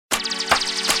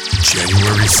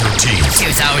August 13th,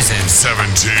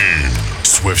 2017.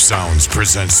 Swift Sounds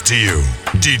presents to you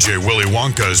DJ Willy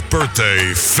Wonka's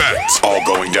birthday fete. All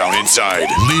going down inside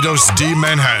Lidos D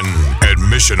Manhattan.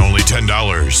 Admission only $10.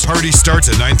 Party starts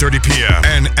at 9:30 p.m.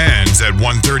 and ends at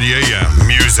 1:30 a.m.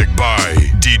 Music by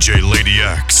DJ Lady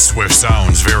X, Swift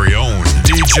Sounds' very own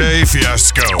DJ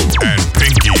Fiasco, and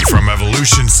Pinky from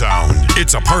Evolution Sound.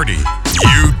 It's a party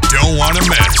you don't want to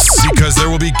miss because there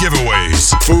will be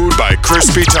giveaways, food by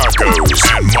Crispy Tacos,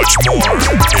 and much more.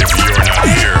 If you're not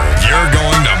here, you're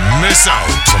going to miss out.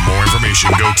 For more information,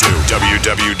 go to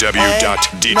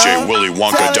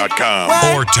www.djwillywonka.com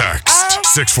or text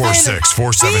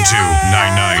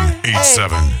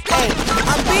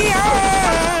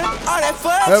 646-472-9987.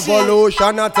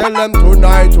 Evolution, I tell them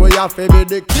tonight we have to be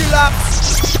the killer.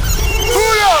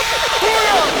 Pull up, pull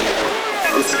up.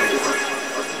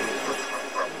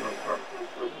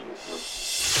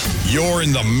 You're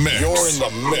in the mix.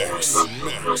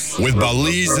 With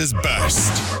Belize's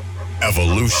best.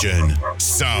 Evolution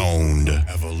Sound.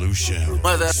 Evolution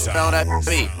Sound.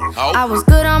 I was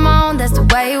good on my own, that's the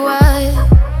way it was.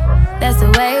 That's the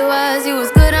way it was. You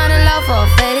was good on the low for a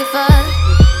faded fuck.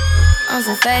 On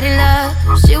some faded love.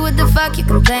 Shit, what the fuck you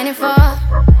complaining for?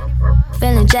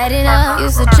 Feeling jaded up.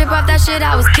 Used to trip off that shit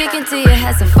I was kicking to you.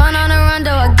 Had some fun on the run,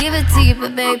 though I give it to you.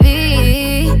 But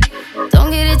baby,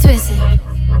 don't get it twisted.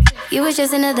 You was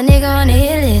just another nigga on the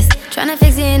hit list, tryna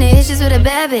fix any issues with a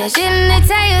bad bitch. Didn't they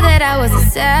tell you that I was a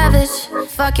savage?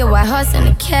 Fuck your white horse and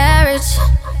a carriage.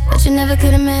 But you never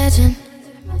could imagine,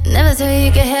 never told you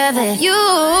could have it. You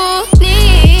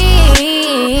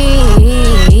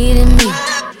needed me.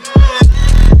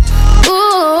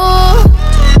 Ooh,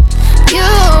 you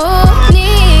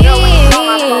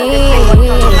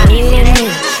needed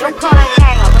me. Don't call that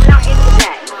hang up, I'm not into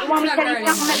that. You want me to tell you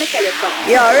something? Let me tell you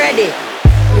something. You already?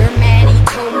 Your man, he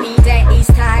told me that he's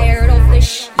tired of the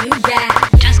shit you got.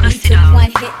 He took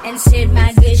one hit and said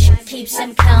my good shit keeps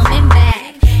him coming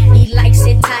back. He likes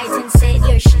it tight and said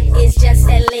your shit is just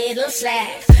a little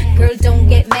slack. Girl, don't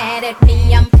get mad at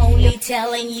me, I'm only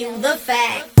telling you the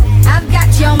fact. I've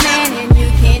got your man and you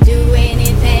can't do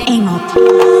anything. Ain't no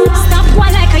stop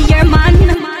one like a year man.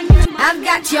 I've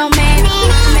got your man.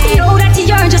 Know that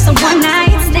you're just a one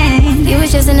night stand. You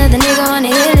was just another nigga on the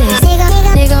hit list.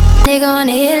 Nigga on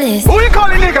the hit list. Who you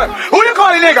calling nigga? Who you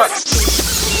calling nigga?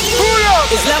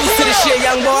 It's levels to the shit,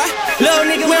 young boy. Little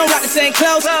nigga, we don't rock the same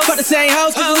clothes, fuck the same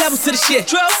hoes, cause it's levels to the shit.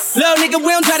 Little nigga,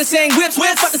 we don't try the same whips,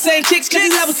 fuck the same chicks, cause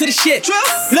it's levels to the shit.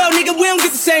 Little nigga, we don't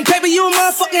get the same paper, you a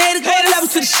motherfucking hater, cause it's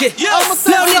levels to the shit. Little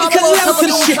nigga, cause it's levels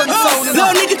to the shit.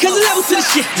 Little nigga, cause it's levels to the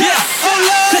shit. Yeah,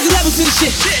 cause it's levels to the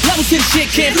shit. Levels to the shit,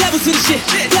 kid. Levels to the shit.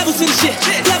 Levels to the shit.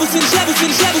 Levels to the shit. Levels to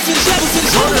the shit. Levels to the shit. Levels to the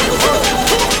shit.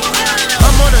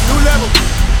 I'm on a new level.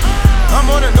 I'm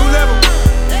on a new level.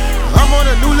 I'm on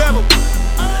a new level.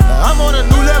 I'm on a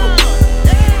new level.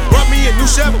 Brought me a new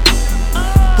shovel.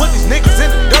 Put these niggas in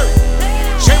the dirt.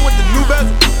 Chain with the new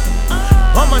bezel.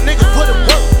 All my niggas put in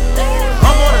work.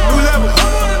 I'm on a new level.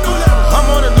 I'm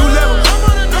on a new level.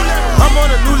 I'm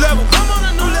on a new level.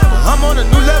 I'm on a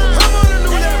new level.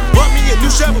 Brought me a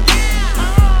new shovel.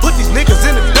 Put these niggas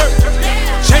in the dirt.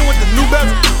 Chain with the new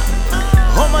bezel.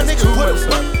 All my niggas put in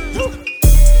work.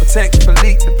 Protect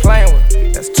Philippe, the plain one.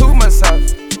 That's too much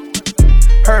sauce.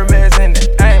 Hermes in the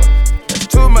aim. That's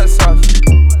too much sauce.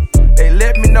 They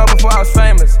let me know before I was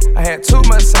famous. I had too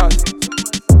much sauce.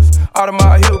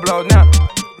 Audemars heel blow now.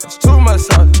 That's too much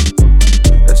sauce.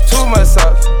 That's too much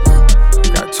sauce.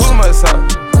 Got too much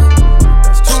sauce.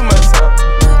 That's too much sauce.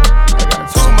 I got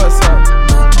too much sauce.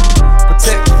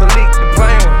 Protect Philippe, the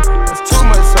plain one. That's too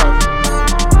much sauce.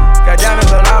 Got diamonds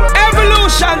on all of them.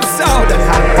 Evolution sound.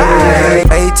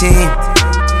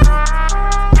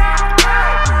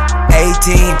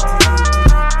 18.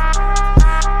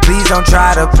 Please don't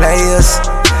try to play us.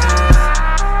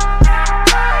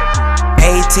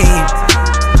 18.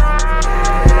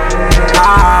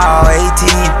 Oh, 18.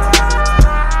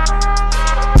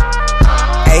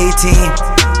 18.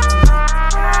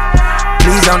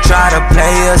 Please don't try to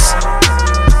play us.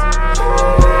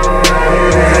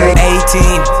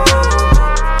 18.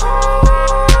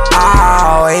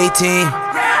 Oh, 18.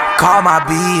 Call my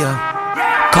B up.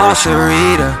 Call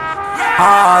Sharita.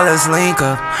 All let's link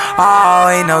up. Oh,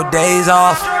 ain't no days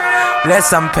off.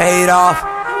 Less I'm paid off.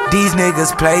 These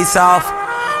niggas play soft.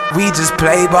 We just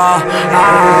play ball.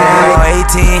 Oh,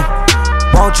 18.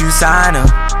 Won't you sign up?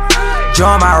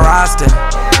 Join my roster.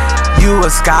 You a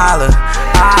scholar.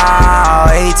 Oh,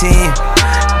 18.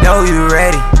 Know you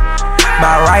ready.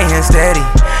 My right hand steady.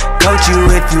 Coach you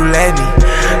if you let me.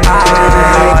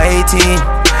 Oh, 18.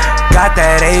 Got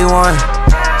that A1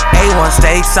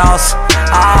 steak sauce.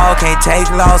 Oh, can't take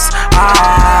loss.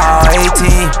 Oh,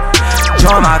 18.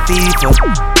 Join my FIFA.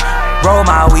 Roll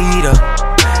my weed up.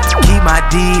 Keep my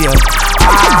D up.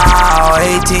 Oh,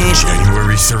 18.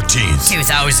 January 13th,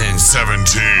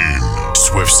 2017.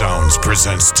 Swift Sounds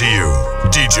presents to you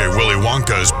DJ Willy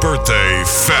Wonka's birthday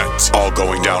fete. All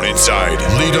going down inside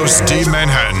Lido's D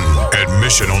Manhattan.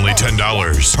 Admission only $10.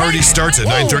 Party starts at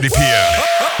 9:30 p.m.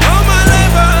 All my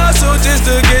life I hustle just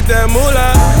to get that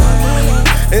moolah.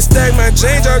 And stack my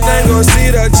change up, then go see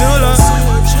the jeweler.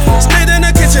 Stayed in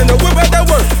the kitchen to whip out that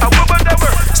work.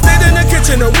 Stayed in the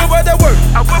kitchen to whip out that work.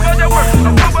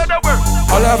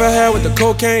 All I ever had with the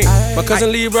cocaine. My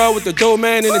cousin Leroy with the dope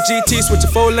man in the GT,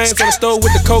 switching 4 lanes on the stove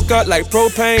with the coke up like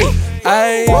propane.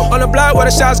 Ayy, on the block where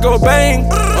the shots go bang.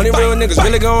 Only real niggas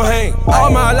really gon' hang.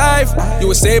 All my life, you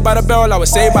was saved by the barrel, I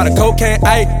was saved by the cocaine.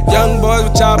 Ayy, young boys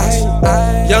with choppers,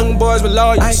 young boys with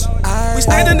lawyers. We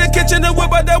stayed in the kitchen to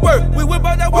whip out that work. We whip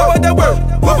out that work, whip out that work,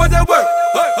 whip out that work.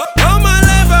 All my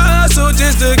life I hustle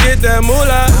just to get that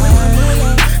moolah.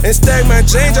 And stack my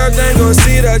change up, then go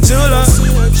see the jeweler.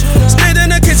 Stayed in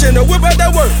the kitchen to whip out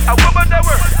that work.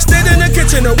 Stayed in the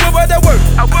kitchen to whip out that work.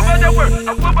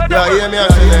 Yeah, hear me out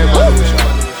there.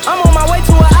 I'm on my way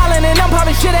to an island and I'm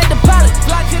popping shit at the pilot.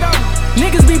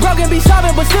 Niggas be broken, be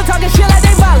sobbing, but still talking shit like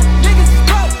they violent.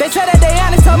 They say that they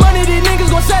honest, how money these niggas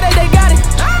gon' say that they got it.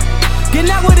 Getting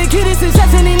out with the kid is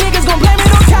success and these niggas gon' blame it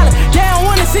on talent. They don't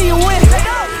wanna see you win.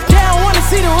 They don't wanna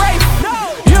see the race.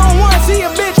 You don't wanna see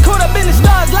a bitch caught up in the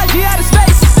stars like she out of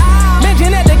space.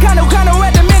 Mention at the condo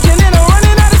at the mention and I'm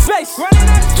running out of space.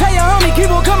 Tell your homie keep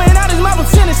on coming out his mouth and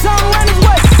sending something around his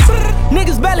way.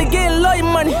 Niggas barely getting lawyer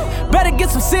money. Better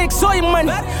get some sick soy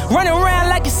money. Running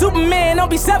around like a Superman. Don't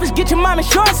be selfish, get your mom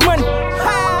insurance money.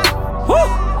 Woo!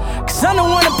 Cause I'm the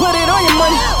one to put it on your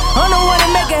money. I'm the one to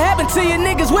make it happen to you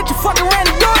niggas. What you fucking ran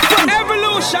the door for me?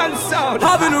 Evolution sound.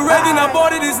 I've been a Reagan, I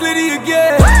bought it, it's Liddy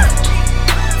again.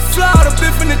 Fly out a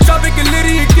bit from the tropic and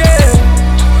Liddy again.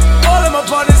 All of my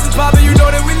partners is poppin', you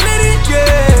know that we Liddy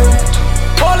again.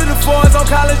 All of the fours on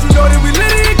college, you know that we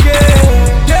Liddy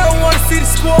again. They don't wanna see the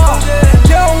squad,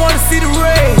 they don't wanna see the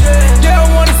rain. They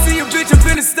don't wanna see a bitch up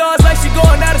in the stars like she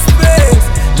going out of space.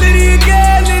 Liddy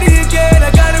again, I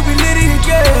got it, we Liddy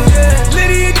again.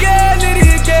 Liddy again,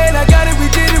 I got it, we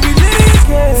did it, we Liddy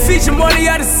again. Feature money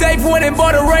out of safe, went and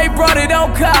bought a Ray, brought it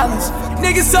on college.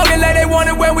 Niggas talking like they want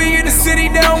it when we in the city,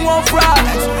 they don't want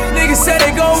problems. Niggas say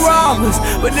they gon' rob us,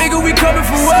 but nigga, we coming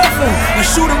for welfare. I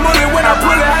shoot a bullet when I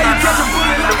pull it, how you catch a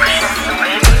bullet?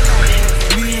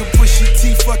 Me and Pusha T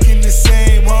fucking the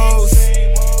same hoes.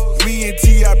 Me and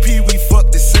T.I.P. we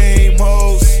fuck the same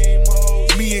hoes.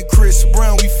 Me and Chris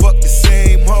Brown we fuck the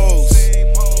same hoes.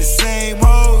 The same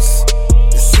hoes,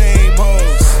 the same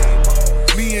hoes.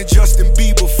 Me and Justin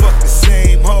Bieber fuck the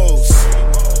same hoes.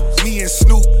 Me and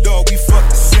Snoop Dogg, we fuck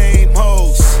the same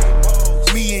hoes.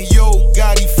 Me and Yo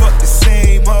Gotti fuck the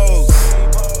same hoes.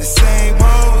 The same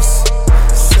hoes,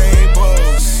 the same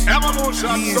hoes.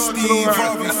 Me and Steve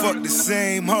Harvey fuck the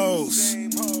same hoes.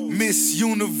 Miss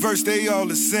Universe, they all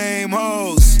the same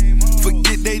hoes.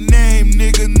 Forget they name,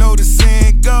 nigga, know the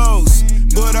saying goes.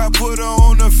 But I put her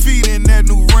on her feet in that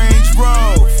new Range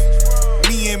Rover.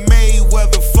 Me and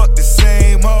Mayweather fuck the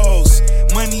same hoes.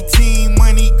 Money team,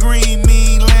 money green,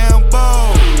 mean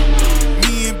Lambo.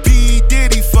 Me and P.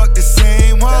 Diddy fuck the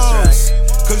same hoes.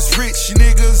 Cause rich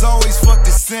niggas always fuck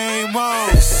the same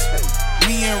hoes.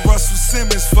 Me and Russell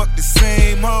Simmons fuck the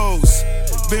same hoes.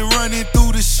 Been running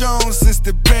through the shows since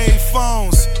the Bay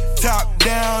phones. Top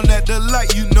down at the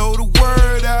light, you know the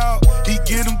word out. He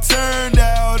get them turned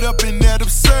out up in that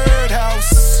absurd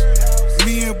house.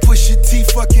 Me and Pusha T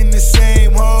fucking the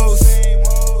same hoes.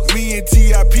 Me and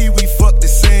T.I.P. we fuck the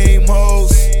same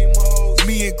hoes.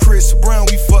 Me and Chris Brown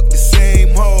we fuck the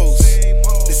same hoes.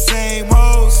 The same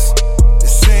hoes, the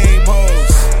same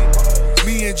hoes.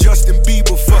 Me and Justin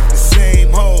Bieber fuck the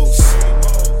same hoes.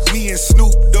 Me and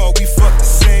Snoop Dogg we fuck the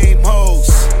same hoes.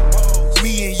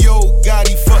 Me and Yo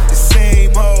Gotti fuck the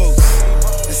same hoes.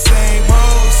 The same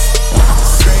hoes, the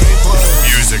same hoes.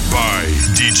 Music by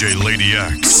DJ Lady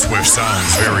X, Swift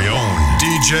Sound's very own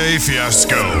DJ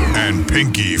Fiasco, and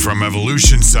Pinky from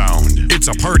Evolution Sound. It's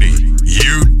a party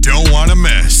you don't want to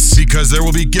miss because there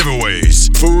will be giveaways,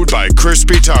 food by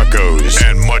Crispy Tacos,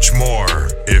 and much more.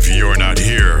 If you're not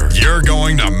here, you're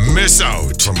going to miss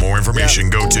out. For more information,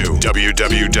 go to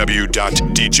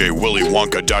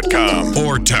www.djwillywonka.com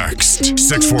or text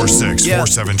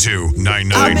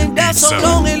 646-472-9987. I've been down so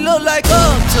long it look like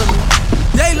up to me.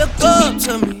 They look up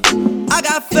to me. I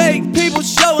got fake people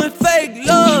showing fake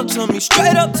love to me.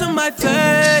 Straight up to my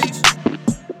face.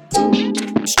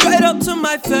 Straight up to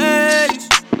my face.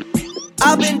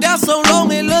 I've been down so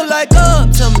long it look like up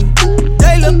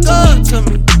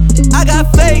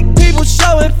fake people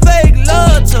showing fake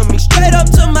love to me. Straight up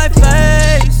to my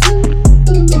face.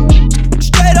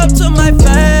 Straight up to my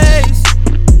face.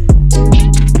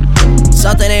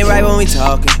 Something ain't right when we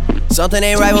talking. Something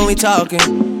ain't right when we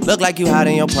talking. Look like you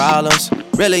hiding your problems.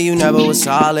 Really, you never was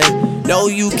solid. No,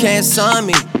 you can't son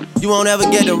me. You won't ever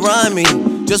get to run me.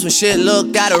 Just when shit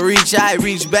looked out of reach, I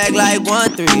reach back like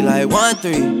 1-3, like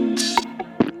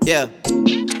 1-3. Yeah.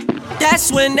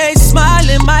 That's when they smile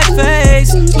in my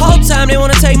face. Whole time they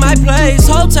wanna take my place.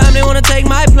 Whole time they wanna take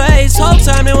my place. Whole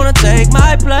time they wanna take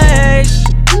my place.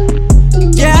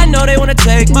 Yeah, I know they wanna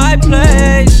take my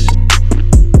place.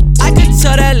 I can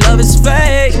tell that love is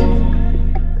fake.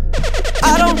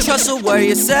 I don't trust a word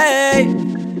you say.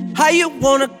 How you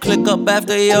wanna click up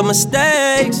after your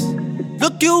mistakes?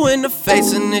 Look you in the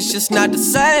face and it's just not the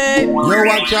same. Yo,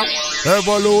 watch out,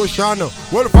 evolution.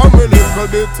 Well, from a little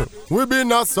bit, we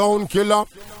been a sound killer.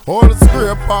 Hold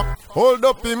scraper, hold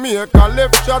up in Jamaica,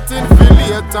 left shot in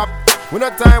later. When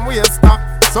the time we stop,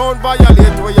 sound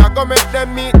violate, where you go make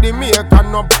them meet the maker.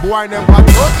 No boy never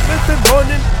touch me to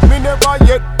money, me never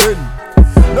yet been.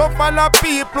 No follow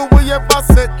people we ever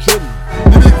set chin.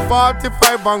 The big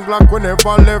 45 and Glock we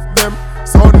never left them.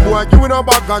 Sound boy give me no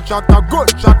bag of shot, a good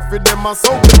shot for them. A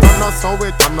so it and a so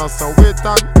it and a so it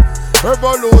and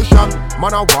revolution,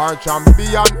 man a war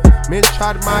champion. Me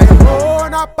chat my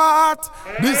own apart.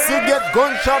 This will get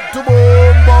gunshot to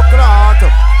boom buckrat.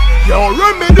 Yo,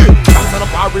 remedy. Come to the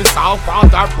Paris South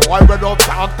Park. That boy we don't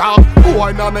talk.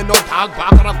 Boy no me no talk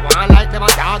back. And I want like them a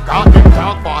talk out. Them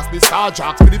talk fast, the star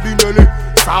jocks with the binelli.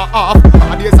 Star off.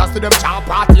 Audience as to them chant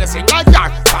party. Sing like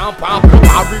that. Pam pam.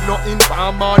 Paris no in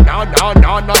pam. No.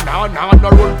 No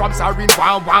run from Sarin.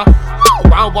 Wow.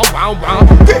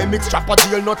 They mix trap a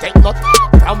deal. No take no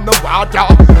talk from the water.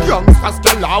 Youngsters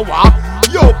galawa.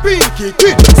 Yo, Pinky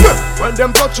Kid. When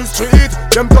them touch the street,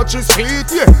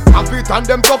 yeah. Have it and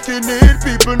them talking it.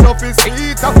 People know fi see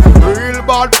it. Real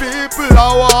bad people a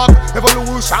walk.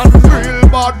 Evolution. Real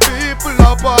bad people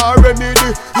a bar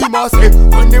remedy. He must say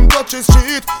when him touch the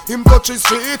street, him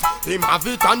have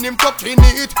it and him talking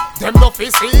it. Them know fi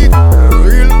see it.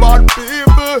 Real bad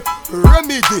people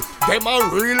remedy. Them a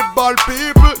real bad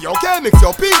people. You can't mix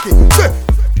your Pinky.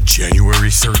 January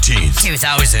 13th,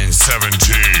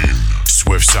 2017.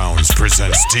 Swift Sounds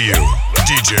presents to you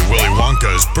DJ Willy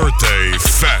Wonka's birthday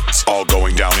fete. All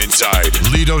going down inside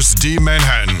Lidos D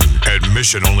Manhattan.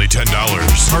 Admission only $10.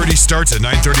 Party starts at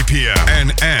 9:30 p.m.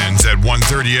 and ends at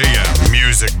 1:30 a.m.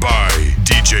 Music by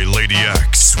DJ Lady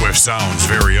X, Swift Sounds'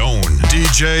 very own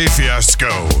DJ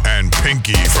Fiasco, and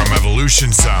Pinky from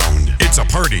Evolution Sound. It's a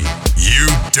party you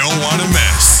don't want to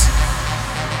miss.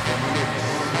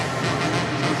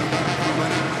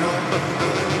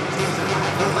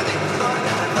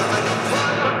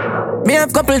 Me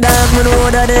have couple dogs, me know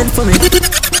what that did for me.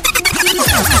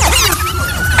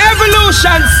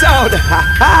 Evolution Sound.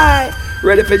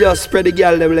 Ready for just spread the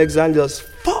girl them legs and just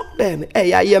fuck them.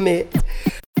 Hey, I hear me.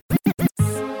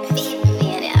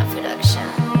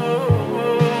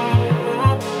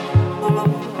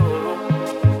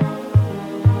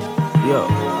 Yo,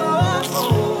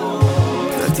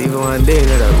 not even one day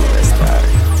that I'm gonna start.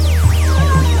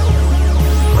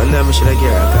 One day I should have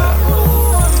get a car.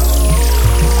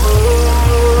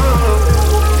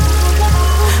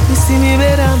 You see me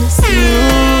better, miss you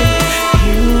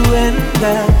and I.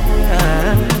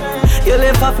 You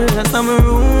left off in the summer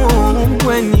room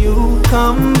when you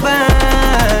come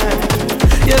back.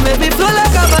 You make me feel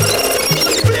like I'm a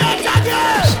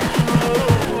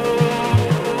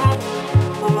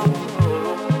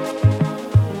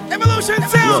Evolution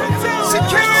Sound,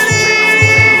 security.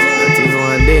 Not even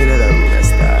one day that I'm gonna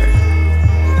start.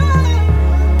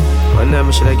 One day I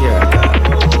should have get a car.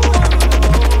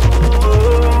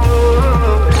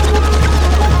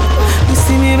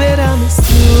 See me better, miss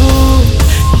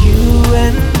you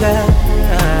and I.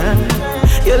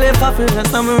 You left off in the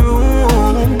summer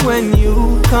room when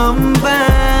you come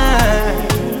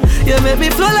back. You make me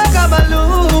float like a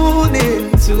balloon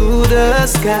into the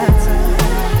sky.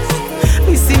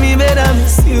 You see me better,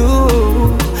 miss you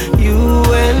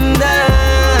and I.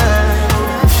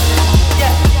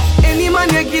 Any man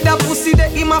you give that pussy, they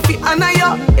him a fi honor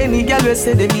ya. Any girl we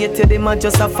say they hate you, them a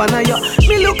just a fan of ya.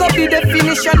 Me look up the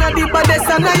definition of the baddest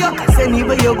and ya. Cause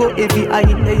anywhere you go, every eye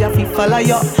in there you fi follow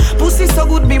ya. Pussy so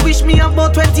good, me wish me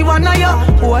about 21 of ya.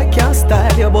 Boy can't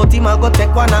style you, but him a go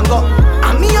take one and go.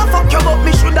 And me a fuck you, but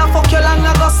me shoulda fuck you long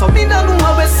ago. So me no know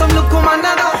how some look come and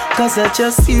go. Cause I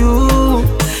just you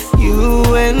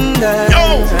and I.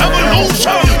 Yo,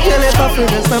 Evolution. You left off in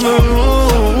the summer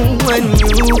room when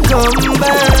you come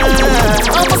back.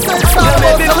 You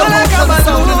make me feel like I'm a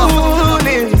balloon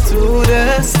into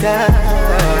the sky.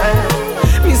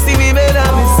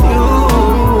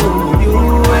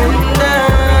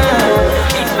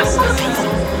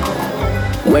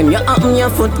 your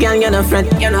foot, girl, you're not fret.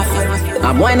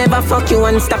 A boy never fuck you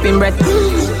and stop him breath.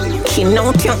 Kin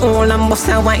out your hole and bust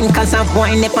a wine, cause a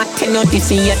boy never tell you this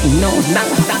yet. No,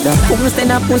 the fools and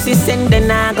the pussy send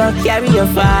then I go carry you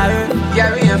far.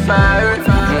 Carry you far.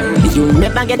 You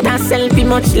never get a selfie,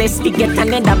 much less to get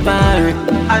another bar.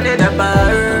 Another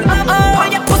bar. Oh,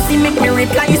 your pussy make me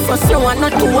reply so slow and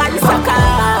not to answer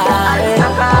call.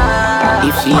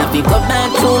 If she have to go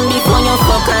back soon before you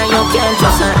fuck her, you can't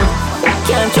trust her.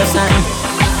 Can't trust her.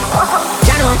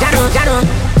 Jano.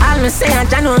 All me say a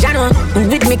Jano.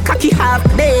 With me cocky half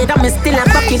dead, I'm still a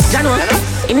bucket Jano.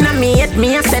 Inna me head,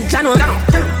 me I said Jano.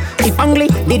 If only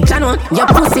the Jano, your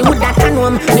pussy woulda can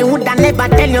home. Me woulda never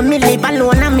tell you me live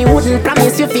alone, and me wouldn't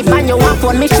promise you fi buy your one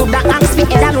phone. Me shoulda ask fi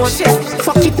head alone.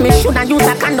 Fuck it, me shoulda use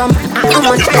a condom. I'm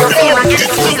a Jano.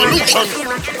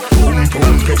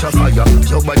 Boom, catch a fire.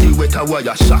 Your body wet a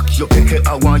wire. Shock you, pick it,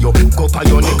 I want you. Go pa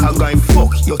your neck a guy.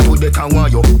 Fuck you to that I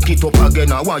want you. Get up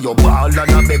again, I want you. Ball and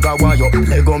a beg I want you.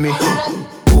 Leg on me.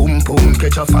 Boom,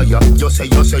 catch a fire. You say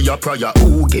your prayer.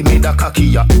 Ooh, give me the cocky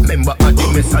ya. Remember I the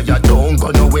Messiah. Don't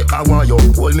go nowhere, I want you.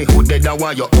 Hold me who dead I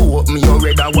want you. Oh, me your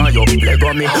red I want you. Leg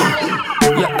on me.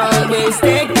 You always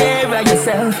take care of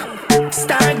yourself.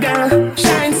 Star girl,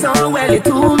 shine so well. You're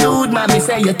too lewd, mommy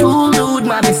say. You're too lewd,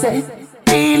 mommy say.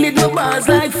 Feel it, no bars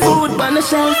like food on the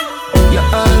shelf. You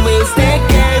always take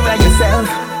care of yourself.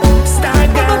 Star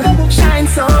girl, shine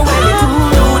so well. You're too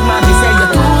lewd, mommy say. You're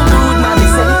too lewd, mommy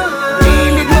say.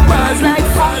 Feel it, no bars like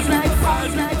food.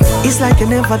 It's like you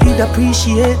never did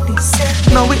appreciate this.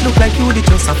 Now it look like you did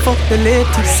just a fuck the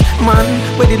latest. Man,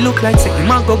 where it look like say you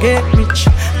might go get rich.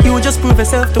 You just prove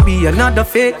yourself to be another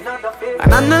fake.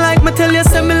 And I know like me tell you,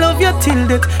 say me love you till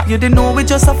death. You didn't know we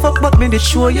just a fuck, but me did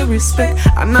show you respect.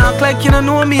 And act like you don't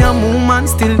know me, I'm woman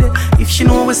still there. If she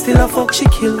know we still a fuck, she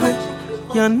kill me.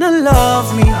 You don't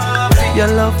love me, you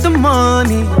love the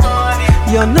money.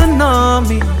 You don't know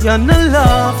me, you don't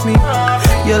love me.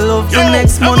 You love the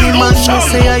next money man, you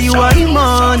say you are the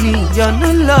money. You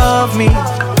don't love me,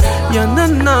 you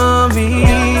don't know me.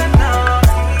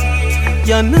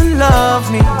 You don't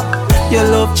love me. You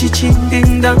love chichin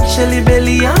ding dong, Shelly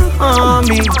Belly and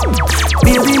Army.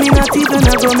 Baby, me not even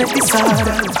a go make this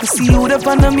harder. You see you the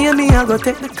pan of me and me I go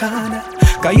take the corner.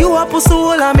 Cause you a pussy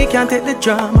hole and me can't take the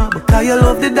drama. Because you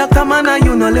love the doctor man and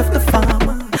you no left the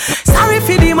farmer. Sorry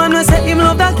for the man who say him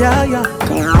love that girl, yeah.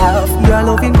 Your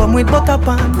loving come with butter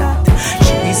pan that.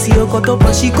 She be see you cut up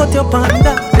and she cut your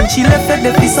panda. Then she left at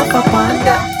the piece of a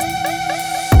panda.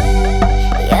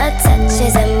 Your touch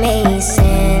is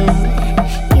amazing.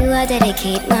 I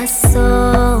dedicate my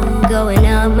soul, going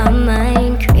out my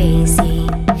mind crazy.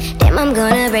 Damn, I'm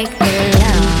gonna break the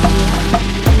law.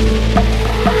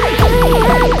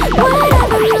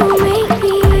 Whatever you make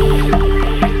me,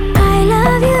 I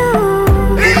love you.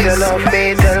 If you love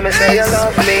me, tell me say you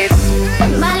love me.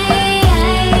 My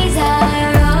eyes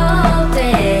are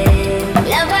open,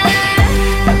 lover.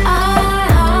 Our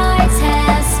hearts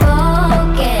have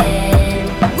spoken.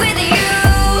 With you,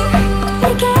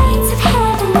 the gates of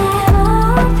heaven.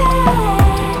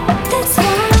 That's why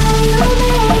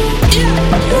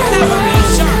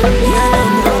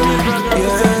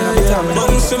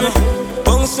you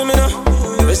bounce to me now.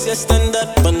 Rest your stand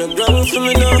up on the ground for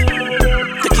me now.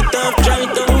 Take it off, try it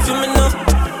down for me now.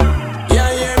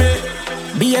 Yeah, me.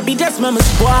 Baby, just mama's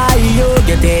boy, you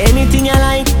get anything you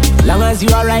like. Long as you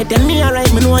alright and me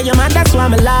alright, me know you're mad, that's why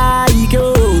me like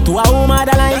you. To a woman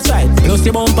that likes right. Plus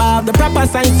you bump up the proper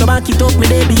size, so back it up me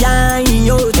day behind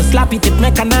you. To slap it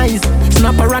mechanized.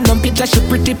 Snap a random picture, she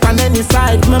pretty on any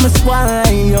side. Mama's boy,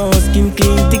 yo, skin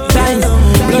clean, thick ties.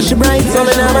 Blush bright, so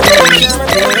me never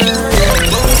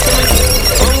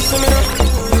bounce to me now.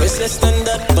 Press your stand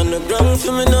up on the ground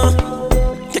for me now.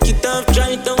 Take it off, try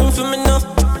it down for me now.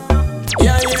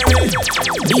 Yeah.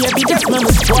 Baby, just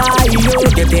mama's boy, you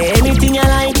get anything you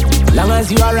like. Long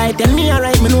as you alright and me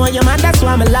alright, me know you're mad, that's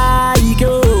why me like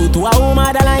you. To a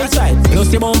woman that likes right.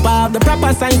 Plus you bump up the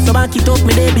proper size, so back it up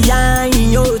me day behind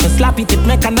you. To slap it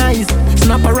mechanized.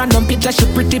 Snap a random picture, she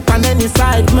pretty on any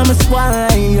side. Mama's boy,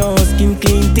 yo, skin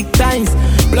clean, thick ties.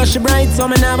 Blush bright, so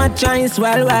me never choice.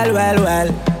 Well.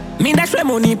 Me dash my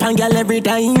money pan girl every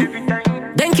time.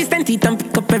 Then kiss them teeth and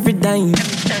pick up every dime.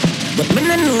 But me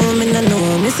no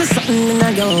know, this is something in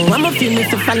I go. I'm a feeling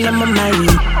to follow my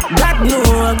mind. God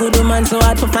know a good woman so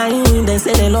hard to find. They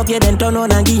say they love you, then turn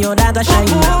on and give your dog a shine.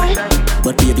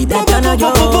 But baby, that cannot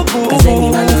go. Cause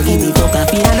any man will give me fuck a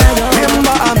feel and I go.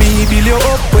 Remember I me build you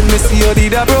up when me see you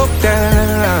did a broke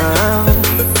down.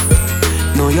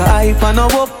 Know your hype and no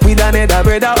up with another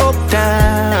brother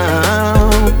uptown.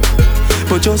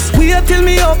 But just wait till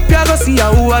me up, you go see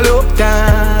how I look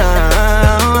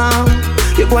down.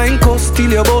 You Wine coast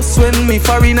till your boss when me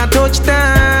foreign a touchdown.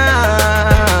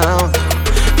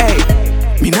 Hey,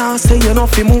 me now say you know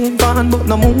fi move on, but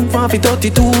no move on fi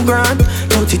 32 grand.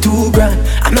 32 grand.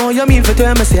 I know you mean for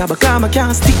tell me say, but I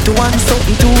can't stick to one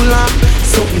something too long.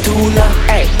 Something too long.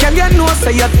 Hey, can you know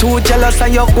say you're too jealous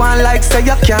and you go on like say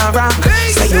you can't rock.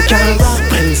 Say you can't rock.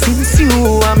 Well, since you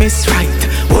are miss right,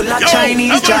 all a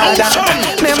Chinese Jordan.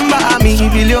 Remember me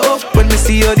build you up when me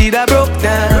see you did a broke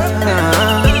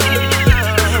down.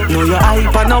 Know your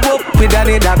hype and a walk with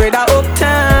another brother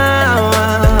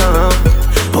uptown.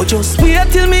 But just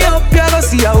wait till me up, you go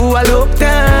see how I look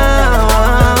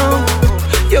down.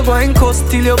 You going coast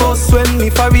till your boss when me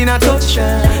foreign a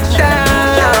touchdown.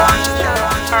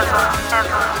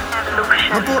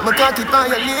 I put my cocky on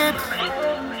your lip.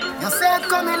 You said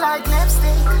coming like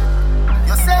lipstick.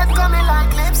 You said coming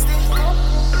like lipstick.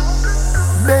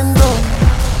 Bend down.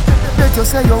 Bet you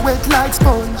say you're wet like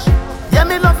sponge. Yeah,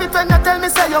 me love it when you tell me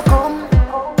say you come.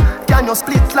 Can you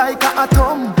split like a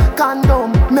atom?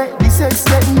 Condom, make the sex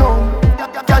get numb.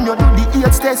 Can you do the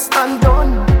AIDS test and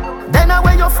done? Then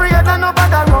away you're afraid and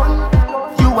nobody run.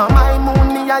 You are my moon,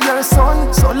 me are your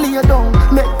sun. So lay down,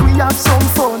 make we have some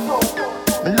fun.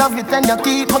 Love it when you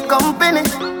keep my company.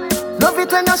 Love it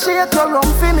when you shake your rum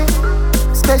for me.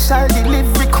 Special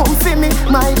delivery come for me,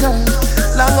 my girl.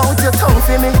 Long out your tongue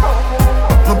for me.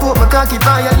 I put my cocky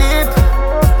by your lip.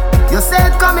 You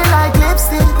said coming like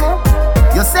lipstick.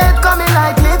 You said coming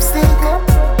like lipstick.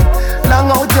 Long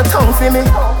out your tongue for me.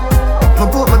 I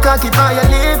put my cocky by your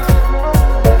lip.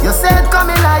 You said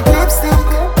coming like lipstick.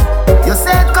 You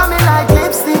said coming like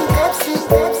lipstick.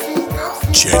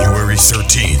 January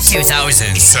 13th,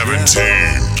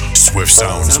 2017. Swift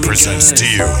Sounds presents to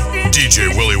you DJ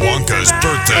Willy Wonka's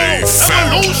birthday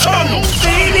fat.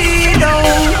 Baby,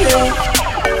 don't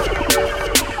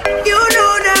you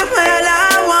know that well I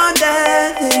want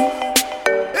that thing.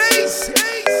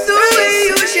 The way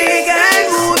you shake and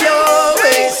move your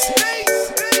waist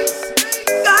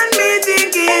got me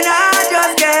thinking I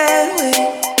just can't wait.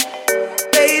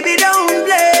 Baby, don't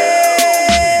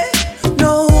play.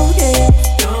 No game.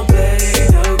 Don't play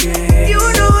no game. You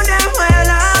know that well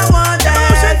I want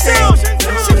that thing. The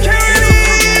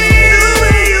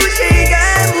way you shake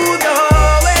and move your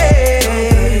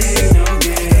waist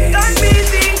got me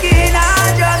thinking I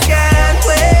just can't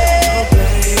wait.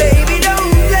 Baby,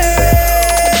 don't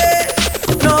play.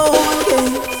 No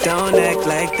game. Don't act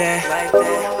like that.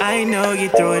 I know you're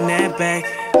throwing that back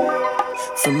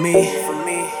for me.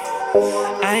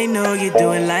 I know you're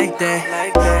doing like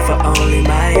that for only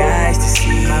my eyes to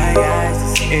see.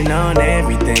 And on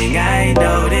everything I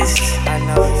noticed,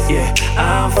 yeah,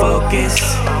 I'm focused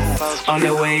on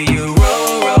the way you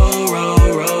roll, roll, roll,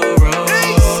 roll, roll.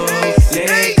 Let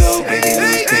it go, baby,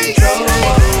 lose control.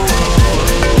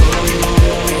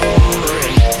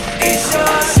 It's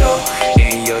your show,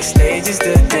 and your stage is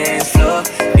the dance floor.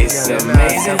 It's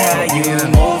amazing how you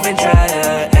move and try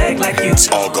to act like you. It's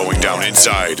all going down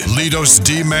inside Lidos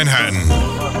D Manhattan.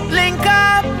 Link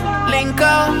up, link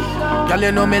up. Girl,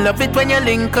 you know me love it when you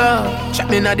link up. Shot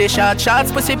me na the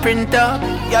shots, pussy printer.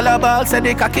 Girl, a ball say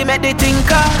the cocky make the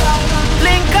tinker.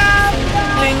 Link up,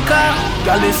 link up.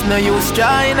 Girl, it's no use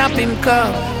trying a pink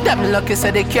up. Them lucky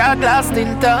say the car glass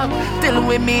tint up. Till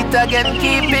we meet again,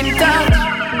 keep in touch.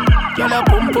 Girl, a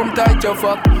pum pum tight your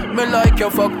fuck. Me like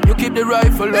your fuck, you keep the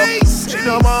rifle up. She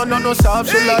no want no soft,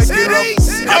 she like the rock.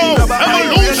 I'm grab a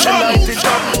high she light it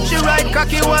up. She ride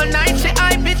cocky all night, she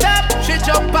hype it up. She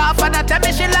jump off and I tell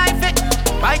me she like it.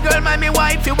 My girl, my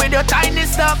wife, you with your tiny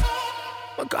stuff.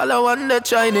 I call her one the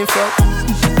shiny fuck.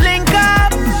 Link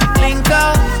up, link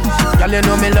up. Girl, you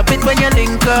know me love it when you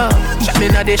link up. Shot me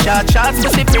na the shots,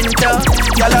 pussy printer.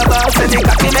 Girl, a boss and the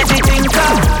cocky make the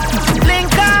tinker.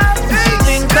 Link up,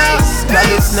 link up. Girl,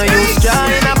 it's no use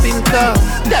trying a pink up.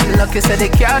 Them lucky say the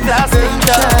car glass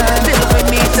tinker. Till we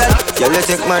meet up. Girl, you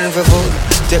take man for food,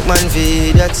 take man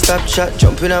for that stop shot.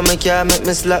 Jump in on my car, make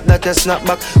me slap that a snap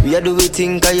back. We a do we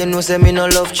think, cause you know say me no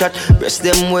love chat. Breast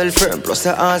them well firm, plus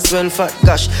the ass well fat.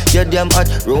 Gosh, you damn hot,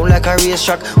 roll like a race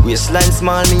track. Waistline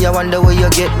small, me I wonder where you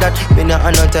get that. Me not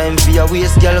have no time for your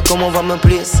waist, girl, come over my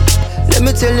place. Let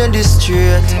me tell you this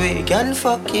straight. We can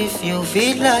fuck if you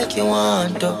feel like you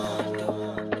want to.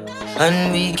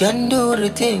 And we can do the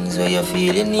things where you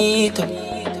feel you need to.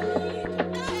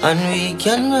 And we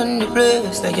can run the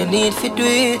place like you need to do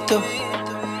it too.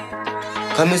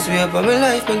 Come and swear up on my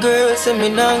life, my girl, say me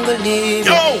not gonna leave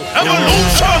you.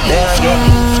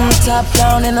 Top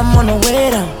down and I'm on the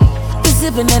way down. Been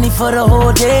sipping any for the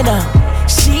whole day now.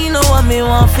 She know what me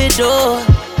want for do.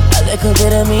 I like a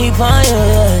bit of me fire,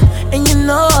 yeah. And you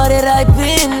know that I've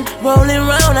been rolling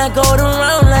round, I go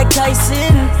around like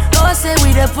Tyson. know say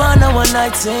we the plan a one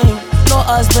night thing. No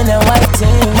husband and wife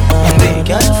thing. We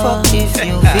can fuck if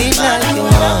you feel like you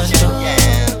want to.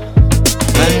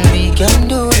 And we can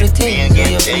do the things where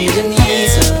you feel the need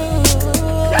to.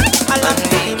 And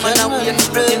we can win the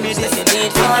promise if you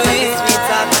need to do it. We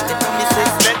talk about the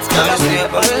promises. Let's go. Cause we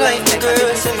up all like the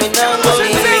girls. So me down go see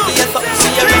you fuck,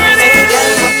 see you run it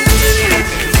down.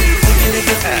 Give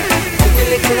me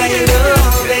little of your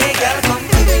love, baby girl, come.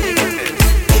 Give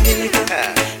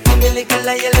me little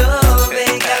of your love,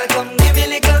 baby girl, come. Give me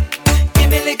little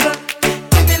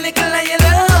of your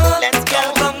love. Let's go,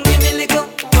 come. Give me little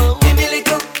of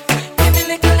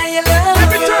your love.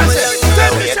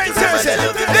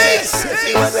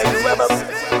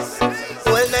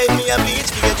 One night me a beach,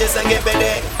 we just a get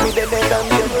better. Me the bed and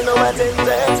you know what I'm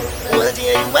saying. One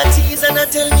day you a tease and a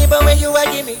tell me about where you a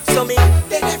give me. So me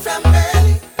take it from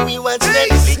early. We watch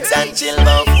Netflix and chill,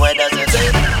 but what does it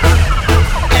say?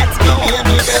 Let's go,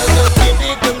 baby girl, come give me,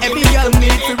 come give me. Every girl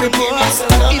need to report.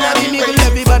 In a mingle,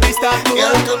 everybody start to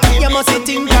work. You must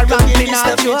think around in a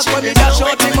joke. When you just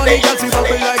short the money, just we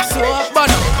bubble like soap. But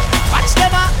watch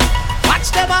them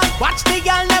up, watch the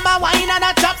girl them a wine and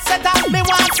a chop setter. Me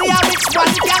want see a rich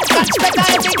one can catch better.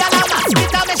 Every girl a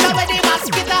mosquito, me show me the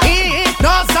mosquito.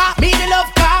 No sir, me the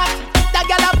love card. That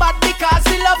girl a bad because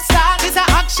she love star. She's a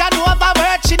action over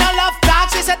word, she no love talk.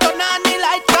 She said turn on the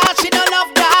light card, she no love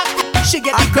dark. She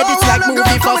get the credits like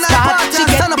movie for start. She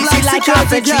get busy like a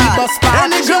tree bus park.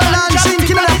 Any girl and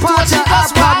drinking in a party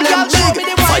have problem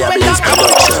big. Fireplace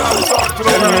production.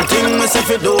 Anything me say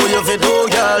fi do, you fi do,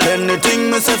 girl.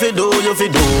 Anything me say fi do, you fi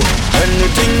do.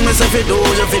 Anything me say fi do,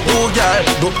 you fi do, girl.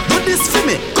 Do this for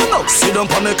me. Come out, sit down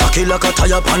pa me cocky like a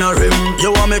tire pan a rim.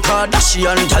 You want me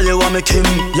Kardashian, tell you want me Kim.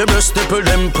 Your breast nipple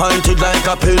them pointed like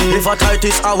a pin. If a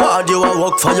tightest award, you a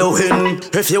work for your win.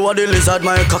 If you are the lizard,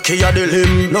 my cocky a the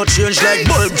limb. No change like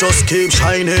bulb, just keep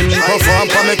shining. Perform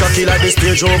pa me cocky like the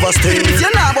stage over sting. If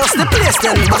you not bust the place,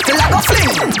 then buckle like a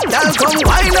fling. Girl, come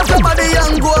wind up your body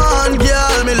and go on,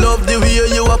 girl. Me love the way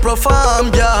you a perform,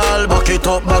 girl. Back it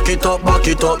up, back it up, back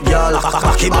it up, girl.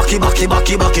 Back it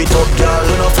up, girl.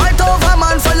 You know fight over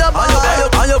man for your body.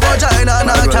 And your vagina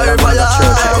not carry fire.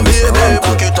 Baby,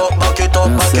 back it up, back it up,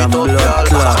 back it up, girl.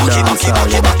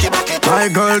 Back it. My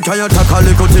girl, can you tack a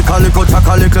little, tick a little, tack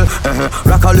a little,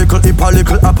 rock a little, hip a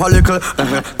little, up a little,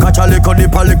 catch a little,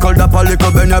 dip a little, dap a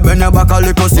little, bend your back a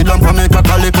little, sit down for me, cock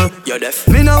a little. You're deaf.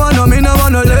 Me no want no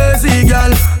lazy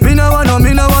girl. Me no want no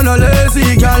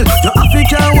lazy girl. Your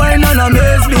African wine and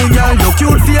amaze me, girl. Your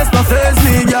cute face no face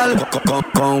me, girl.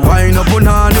 Come wine up on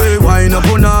her, wine up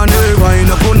on her, wine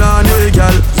up on her,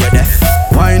 girl. You're deaf.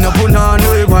 Wine up on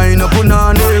her, wine up on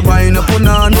her, wine up on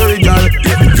her, girl.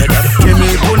 You're deaf. Give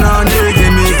me punani,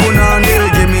 give me punani,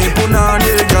 give me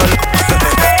punani, girl.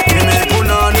 Give me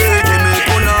punani, give me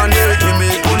punani, give me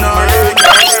punani,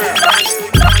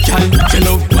 girl. You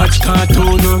love watch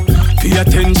cartoon. Pay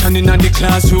attention in the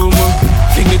classroom.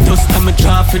 Fling the dust and me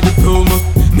draw for the broom.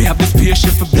 Me have the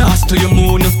spaceship for blast to your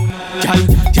moon. Girl,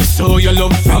 you saw your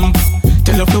love from.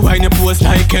 Tell her to wine your pose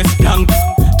like S-Blanc.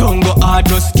 Don't go hard,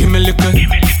 just give me little.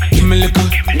 Give me little.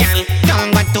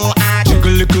 Don't go too hard.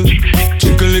 Jiggle little.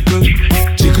 Jiggle little.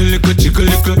 Jiggle little. Jiggle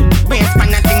little. Wait for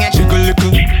nothing. Jiggle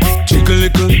little. Jiggle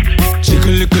little.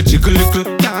 Jiggle little. Jiggle little.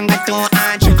 Don't go too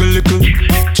hard. Jiggle little.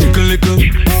 Jiggle little.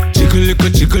 Jiggle little.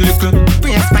 Jiggle little.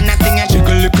 Wait for nothing.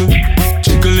 Jiggle little.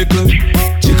 Jiggle little.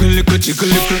 Jiggle little. Jiggle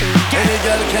little. Any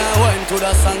girl can wine to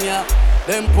that song, yeah.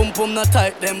 Them pum pum not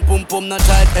tight, them pum pum not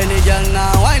tight. Any girl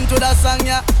now wine to that song,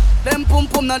 yeah. Them pum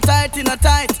pum not tight, in a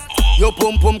tight. Your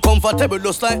pum pum comfortable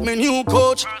just like me new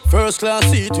coach. First class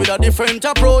seat with a different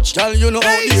approach. Girl, you know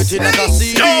how it like a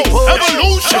CD coach.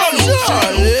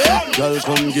 Girl,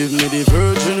 come give me the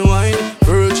virgin wine,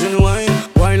 virgin wine.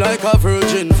 Wine like a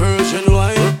virgin, virgin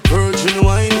wine, virgin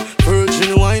wine,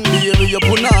 virgin wine. Baby, you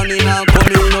put on in and come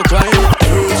in no crime.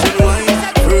 Virgin wine,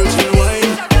 virgin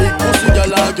wine. Big pussy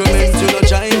girl argument you no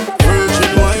chime.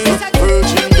 Virgin wine,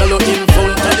 virgin girl in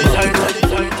front of the time.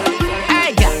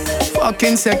 Hey,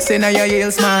 fucking sexy now your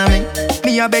heels, mommy.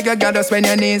 Me a beg you, girl, just when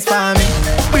your knees for me.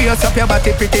 Brace up your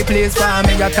body, pretty please for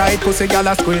me. Your tight pussy, girl,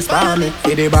 a squeeze for me.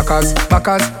 Hit the backers,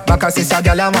 backers, backers is a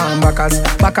girl a man. Backers,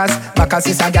 backers, backers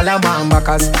is a girl a man.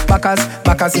 Backers, backers,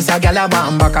 backers is a girl a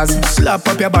man. Backers, slap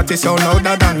up your body so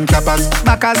louder than clappers.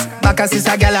 Backers, backers is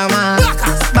a girl a man.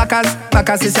 Backers,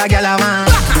 backers is a girl a man.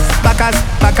 Backers,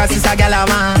 backers is a girl a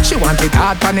man. She want it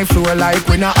hard on the floor like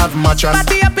we not have mattress.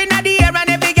 Body up inna the air and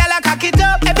every girl a cock it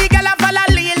up. Every girl a follow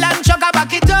lean and chuck a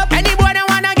back it up. Any boy that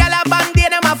want a girl a band, they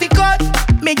them a fi cut.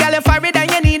 Me girl a forehead and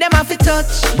you need them a fi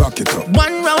touch. Back it up.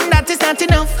 One round that is not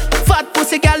enough. Fat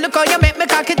pussy girl, look how you make me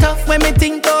cock it up. When me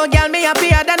think oh girl, me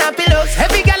happier than a pillow.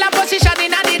 Every girl a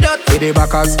the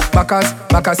backers, backers,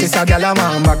 backers is a gyal a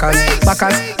man. Backers,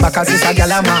 backers, backers is a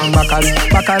gyal a man. Backers,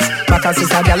 backers, backers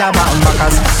is a gyal a man.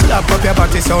 Backers, slap up your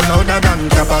body so louder than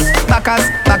clappers. Backers,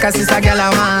 backers is a gyal a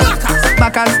man.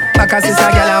 Backers, backers is a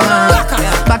gyal a man.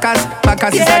 Backers,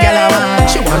 backers is a gyal a man.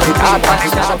 She want it hard,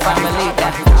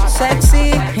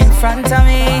 sexy in front of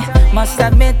me. Must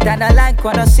admit that I like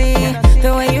what I see.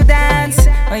 The way you dance,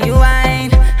 when you whine,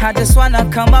 I just wanna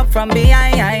come up from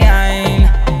behind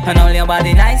and hold your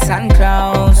body nice and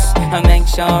close, and make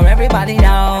sure everybody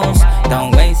knows.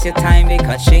 Don't waste your time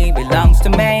because she belongs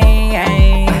to me.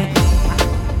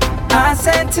 I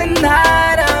said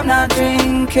tonight I'm not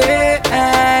drinking,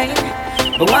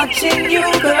 but watching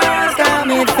you girls got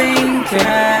me thinking.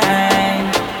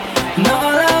 And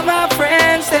all of my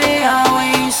friends, they are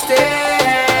wasted.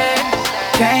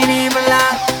 Can't even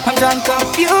lie, I'm drunk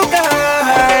off you,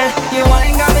 girl. You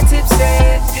ain't got me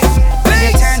tipsy. When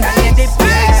you turn on your dip, you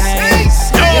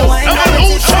ain't got me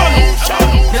tipsy.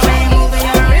 You ain't moving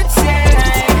your hips,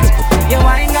 you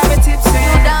ain't got me tipsy.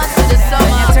 You dance to the song,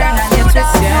 when you turn on your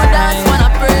twist, you dance when I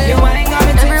pray. You ain't got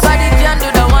me tipsy. Everybody can do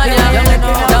the one, the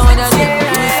one you do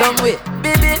it some way.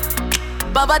 Baby,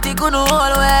 Baba Tikunu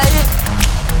all way.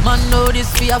 Man know this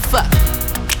for a fact.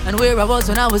 And where I was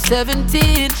when I was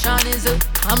 17, Sean is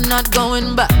I'm not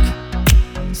going back.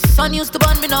 Sun used to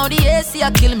burn me, now the AC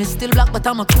I kill me. Still black, but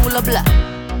I'm a cooler black.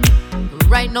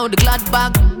 Right now the glad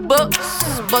back books,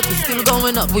 but we still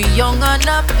going up. We young and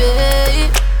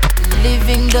happy,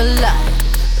 living the life.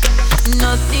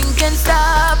 Nothing can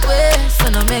stop us, so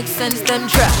no make sense them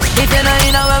try. If you're not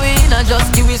in where we in,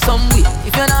 just give it some way.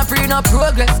 If you're not free, no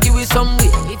progress, give it some way.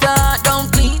 If your heart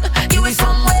don't clean, give it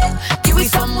some way. Give it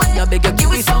some way, I beg you,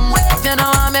 give it some way. If you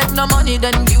don't want make no money,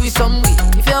 then give it some way.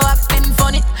 If you're acting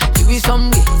funny, give it some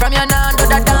way. From your now to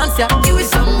the dance, yeah, give it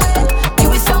some way.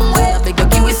 Give it some way, I beg you,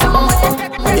 give it some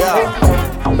way. Yeah,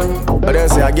 but then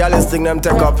say a girl is thing them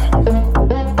take up.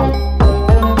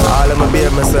 All of my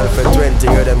behave myself in 20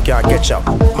 of them can't catch up.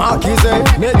 Marky say,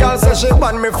 me girl say she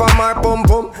ban me from her pum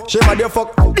pum. She mad the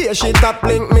fuck, there she tap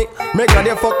link me. Make her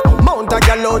the fuck, mount a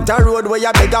girl out a road where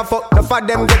you beg a fuck. No for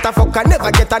them get a fuck, I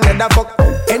never get another fuck.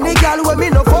 Any girl with me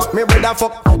no fuck, me brother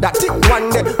fuck. That thick one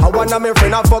day, I wanna me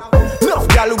friend a fuck. Enough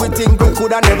girl we think we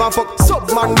coulda never fuck. Sub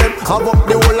man them, have up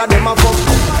the whole of them a fuck.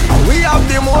 We have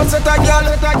the most set a girl.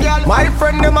 My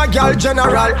friend them a girl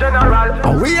general.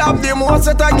 We have the most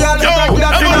set a girl.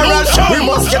 We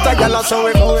must get a girl, so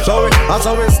we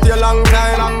stay long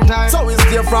time. So we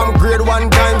stay from grade 1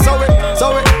 time. So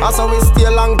we stay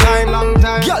long time.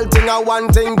 Girl thing a one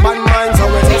thing, bad mind. So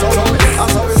we stay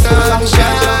long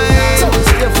time. So we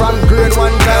stay from grade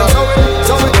 1 time.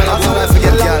 So we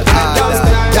stay long time.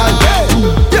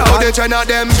 Yo, the trend of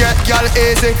them get girl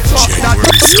easy.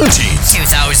 January 13th,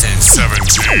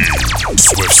 2017.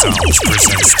 Swift Sounds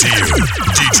presents to you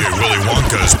DJ Willy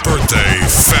Wonka's birthday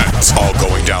fete. All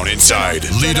going down inside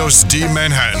Lidos D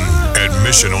Manhattan.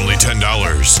 Admission only $10.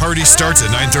 Party starts at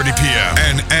 9:30 p.m.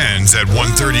 and ends at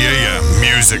 1:30 a.m.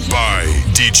 Music by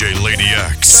DJ Lady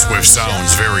X, Swift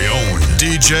Sounds' very own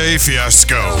DJ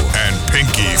Fiasco, and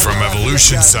Pinky from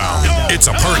Evolution Sound. It's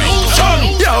a party.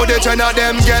 Yo, the trend of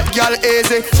them get girl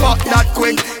easy. Fuck that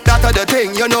quick, that are the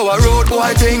thing, you know a road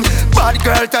boy thing. Bad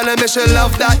girl telling me she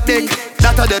love that dick.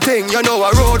 That are the thing, you know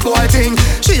a road boy thing.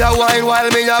 She a wine while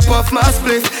me a puff my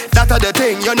spliff. That are the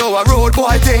thing, you know a road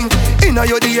boy thing. Inna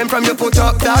your DM from you put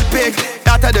up that pic.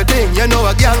 That are the thing, you know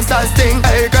a gangster's thing.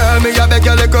 Hey girl, me a beg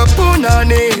you like a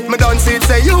punani. Me don't see it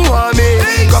say you want me.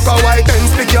 Cock a white and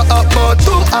stick you up but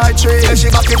 2 or 3. She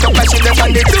back it up and she left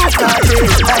and the 2 started.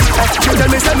 She tell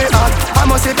me say me hot, I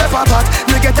must say pepper pot.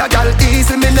 Me get a gal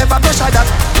easy, me never pressure that.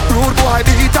 Rude boy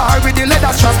beat her with the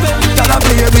leather strap. Tell her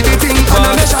play with the thing and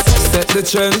a measure. Set the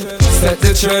trend, set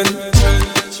the trend.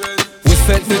 We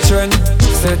set the trend,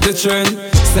 set the trend,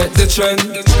 set the trend.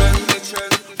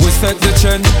 We set the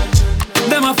trend.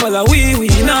 Them a follow we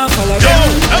not follow them.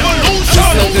 We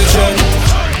set the trend.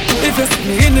 If you see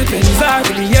me in the Benz or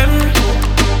the BM,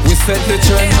 we set the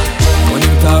trend. When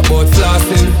you talk about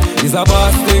flossing, it's a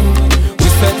boss thing. We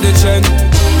set the trend.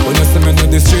 When you see me in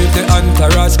the street, the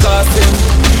entourage casting.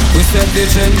 We set the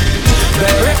trend.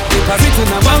 Direct deposit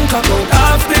in a bank account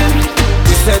often.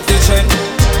 We set the trend.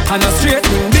 And a straight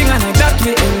ding and that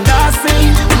we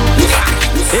endorsing.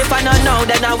 If I don't know,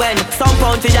 then I win. Some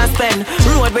pound to just spend.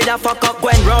 Road with a fuck up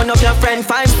Gwen. Round up your friend.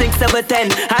 5, 6, 7, 10.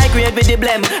 High grade with the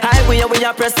blem. Highway we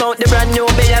a press out the brand new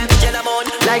BM.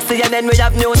 Like CNN we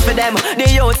have news for them. The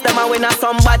youths them a win a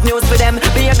some bad news for them.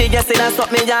 Be a biggest in a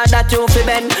something yard that you fi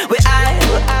bend. We I.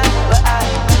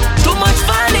 Too much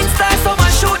falling stars, so I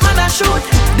shoot, man I shoot.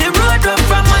 The road run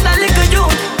from man a little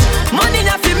youth. Money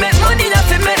na fi make, money na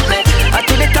fi make.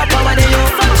 To the top of the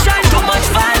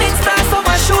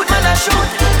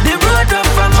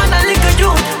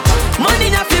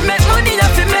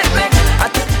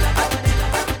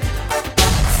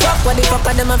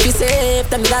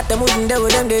them that them wouldn't do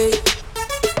with them day.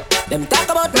 Them talk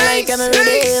about me like every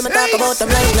day, me talk about them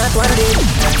like not one day.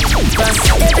 Cause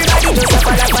everybody just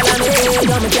a follow me,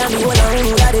 don't me can't be one on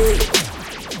who got it.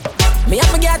 Me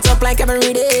have me get up like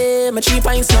every day. My 3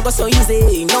 pints no go so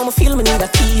easy. Now me feel me need a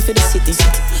key for the city.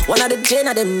 One of the gen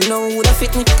of them know who da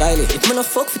fit me. Kylie, if me no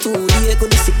fuck for 2 days,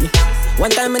 could sick me. One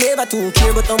time me never too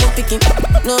care, but I'm picking.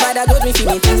 Nobody got me for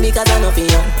me things because I know for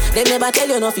you. They never tell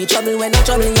you no for trouble when I'm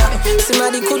troubling you.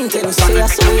 Somebody couldn't tell you, say I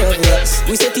saw you.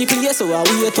 We say people yes, so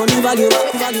we a turn value.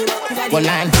 One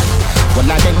line. Well,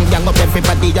 I them gang up,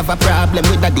 everybody have a problem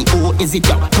with that. Oh, is it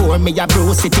you? Pour me a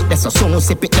bruise it, that's a song,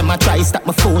 sip it, them a try stop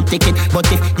my food ticket.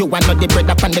 But if you want not the bread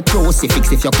up on the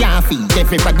crucifix, if you can't feed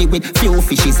everybody with few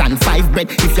fishes and 5 bread,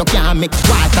 if you can't make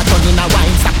water turn in a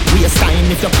wine sack, waste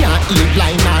time if you can't eat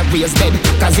line or raise dead,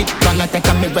 cause it gonna take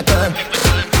a miracle.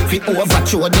 If you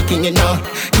overthrow the king, you know.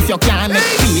 If you can't make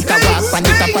Peter walk on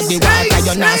the top of the water,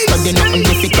 you're not studying nothing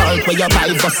difficult. Where you buy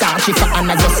Versace for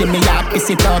Anna, just see me up, piss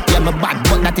it up, yeah, my bad,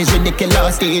 but that is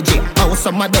ridiculous. Stage how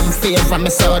some of them favor me,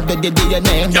 so do the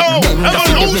DNA. Them just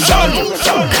see the result.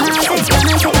 Cause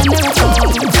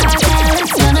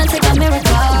it's gonna take a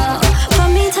miracle for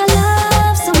me to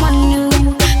love someone new.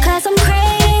 Cause I'm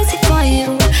crazy for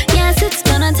you. Yes, it's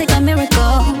gonna take a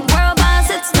miracle. World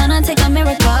boss, it's gonna take a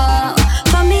miracle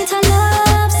for me to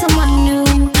love someone new.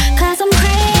 Cause I'm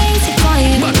crazy for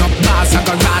you. But up boss, I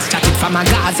got ras chat it from my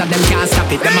Gaza, them can't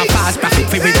stop it. Them a fast profit,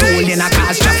 for we tool in a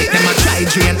cars traffic. Them a try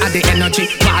drain at the energy,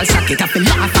 wall socket. I feel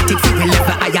laugh at it, for we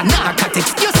level higher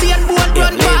narcotics. You see it, boat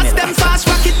run past them fast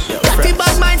rocket. That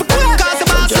bad mind for quick, cause the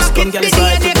boss rocket. The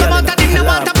DNA come out of them, they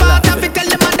want a part of it. Tell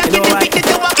them all that you defeat it,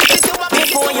 you walk it.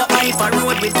 Before you hype a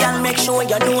road with y'all, make sure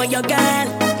you know your girl.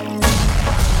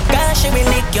 Girl, she will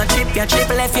lick your trip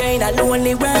left you in a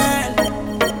lonely world.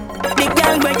 The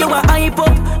girl where you are hype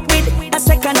up with a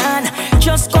second hand,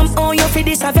 just come on you for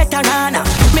this a veteran.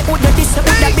 Me would do this,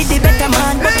 would that be the better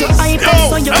man. But you hype up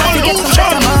so you have to get some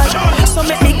better man. So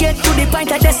make me get to the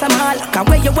point of decimal. Cause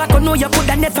where you walk, know you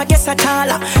coulda never guess at all.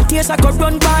 Tears I go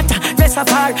run water,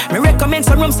 reservoir. Me recommend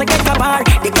some rooms to get a bar.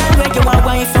 The girl where you are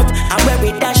wife up and where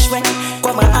we dash when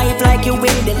come and hype like you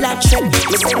win the lottery.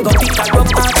 You say go pick a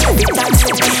rope out every time.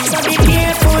 So be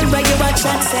careful where you watch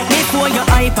and say. Before you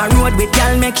hype a road with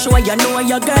y'all, make sure you know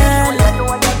your girl.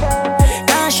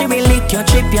 Cause she will lick your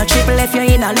trip left you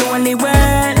in a lonely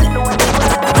world.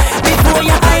 Before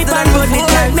you hype a road with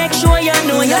y'all, make sure you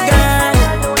know your girl.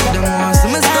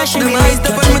 Cause she will lick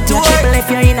your trip left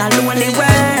you in a lonely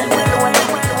world.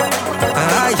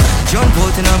 Jump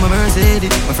out in my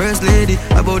Mercedes, my first lady,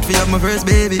 about to have my first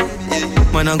baby.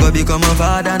 Man, I'm gonna become a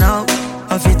father now.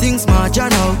 I feel things smart, you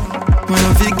know. Man,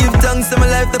 I feel give thanks to my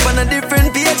life up on a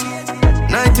different page.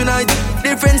 Night to night,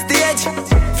 different stage.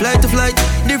 Flight to flight,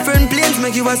 different planes,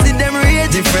 make you a see them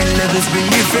rage. Different levels bring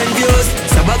different views.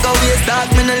 So back away start,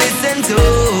 me no listen to.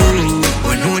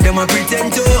 We know them a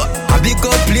pretend to. A big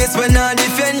up place when I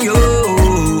defend you.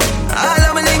 All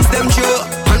of my links them true.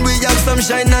 And we have some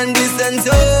shine and glisten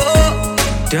too.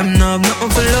 Them know nothing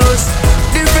for lose.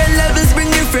 Different levels bring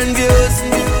different views.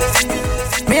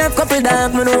 Me have couple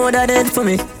dog, me know that it for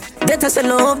me. That I say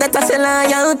love, that I say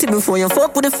loyalty. Before you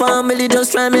fuck with the family,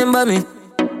 just try remember me.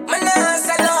 I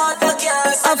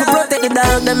have to protect the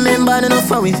dog, them member enough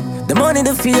for me. The money,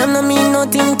 the fame, no mean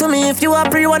nothing to me. If you are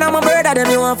free, one of my brother, then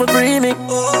you want to free me.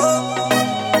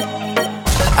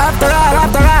 After all,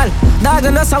 dog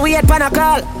and us a wait pan a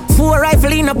call. 4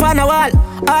 rifle in upon a wall.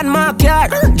 On my car,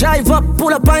 drive up,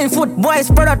 pull up on foot. Boys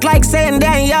spread out like saying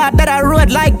damn yard. That I road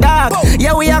like dog.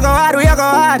 Yeah, we a go hard.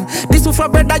 This is for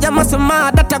bread that you must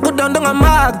mad. That a good down a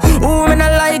mag. Ooh, me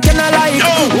not like, you not like.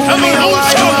 Ooh, me a war,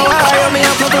 me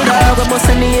a couple dog. I bust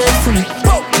in the head for me.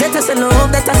 That I say love,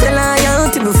 that I say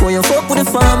loyalty. Before you fuck with the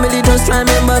family, just try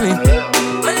remember me.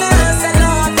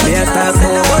 Yeah, talk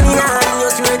about money now.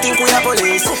 You think we are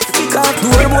police. Kick off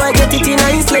door, boy, get it in a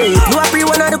slave. You are free,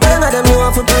 one of the gang of them, you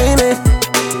want to pray me.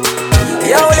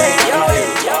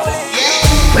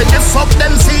 When the fuck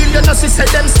them feel, you know, say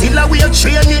them still a way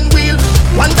training wheel.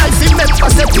 One time feel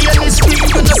members, the pain is real.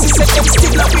 You know, say them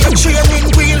still a way training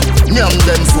wheel. Nyam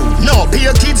them food, no pay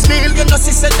your kids meal. You know,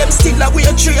 say them still a way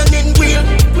training wheel.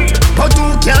 But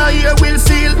who can hear will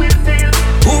feel?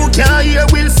 Who can hear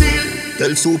will feel?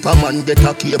 Tell Superman get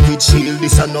a Cupid shield.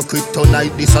 This a no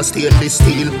kryptonite, this a stainless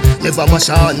steel. Never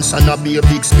mash hands and a be a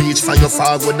big speech. For your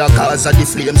fog with the cause of the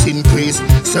flames increase.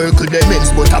 Circle them ends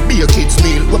but a be a kid's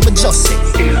meal. What me just say?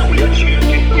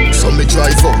 So me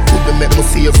drive up to me make my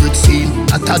favorite scene.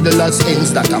 A toddler's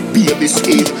ends that a baby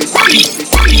scheme.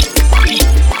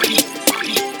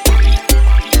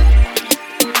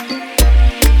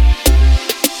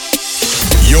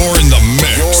 You're in the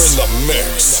mix.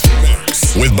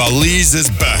 Belize's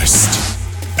best.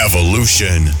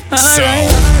 Evolution Sound.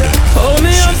 Oh,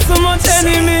 me have so much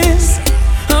enemies,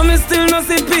 and me still not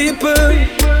see people.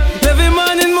 Every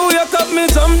morning me wake up, me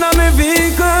jump down my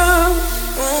vehicle.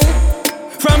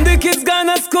 From the kids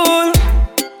gone to school,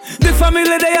 the family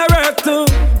they are work to.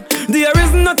 There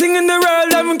is nothing in the world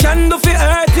that can do for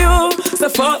hurt you. So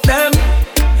fuck them.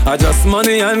 I just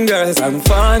money and girls and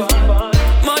fun.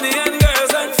 Money and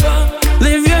girls and fun.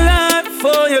 Live your life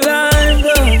for your life,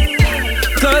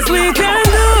 cause we can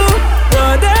do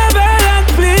whatever that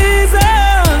pleases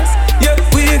us. Yeah,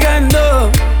 we can do.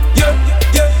 Yeah,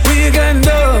 yeah, we can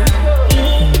do.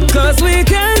 Cause we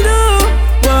can do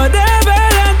whatever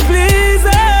that pleases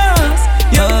us.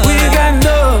 Yeah, we can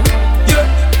do. Yeah,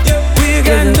 yeah, we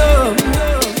can do.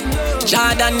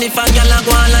 Jordan, if a girl a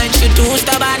go online, she too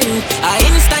stubborn. I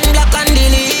instant block and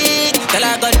delete. Tell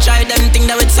her go try them thing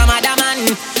that with some other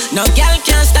man. No girl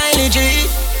can style it, G.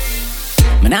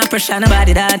 Man, I pressure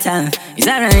nobody that time. It's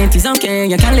alright, it's okay,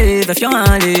 you can live if you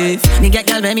want to live. Me get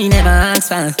girl, baby, never ask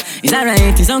for. It's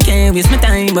alright, it's okay, waste my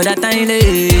time, but that time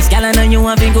is. Girl, I know you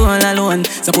want to go all alone.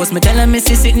 Suppose me tell her me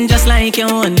see sitting just like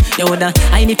your own. You woulda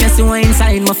hide the person who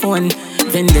inside my phone.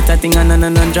 Vendetta thing on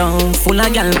drown. Full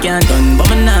of girl can't done, but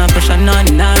me nah pressure none.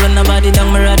 Nah run nobody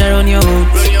down, me rather run you out.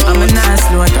 I'm a nah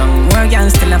slow down. More girl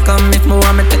still a come if me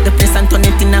want me take the place and turn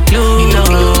it in a club.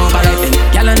 Alright then,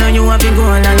 girl, I know you want to go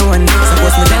all alone.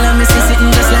 Suppose me tell her me see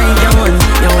sitting just like your own.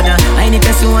 You woulda hide the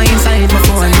person who inside my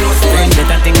phone.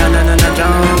 Vendetta thing on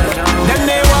drown. Them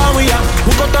they want we up.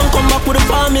 Who got and come back with the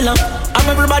formula? I'm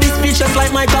everybody speechless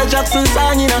like Michael Jackson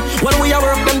song, you know. When we are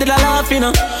work, them did a laugh, you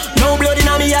know. No blood in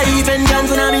me, I even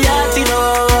Johnson in me heart, you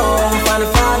know. Find the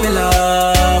formula,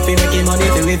 fi making money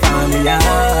to we formula.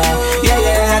 Yeah,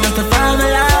 yeah, that's the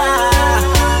formula.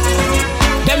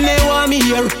 Them they want me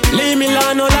here, leave me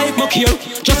alone, no life muck here.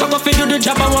 Just a go fi do the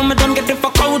job, I want me done get the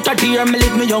fuck out of here. Me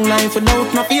live my young life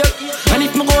without no fear. And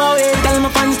if me go away, tell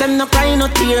my fans them no cry, no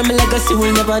tear. My legacy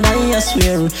will never die, I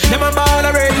swear. Never ball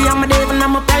already, I'm a day and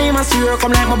I'm a prime, I swear.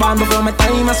 Come like my band before my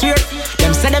time, I swear.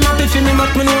 Them say them happy for me,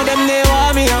 but me know them they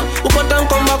want me, Who cut and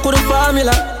come back with the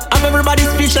formula? I'm everybody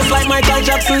speechless like Michael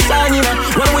Jackson song, you know.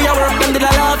 When we are work, them did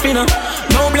a laugh, you know.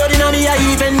 No blood in me, I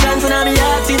even Johnson in me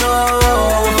heart, you know.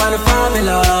 Find the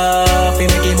formula,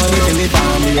 fi making money to the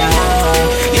formula.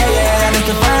 Yeah, yeah, that's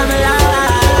the formula.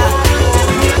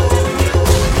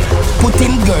 Put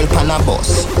him girl pan a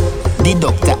bus. The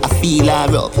doctor I feel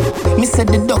her up. Me said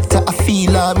the doctor I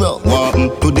feel her up.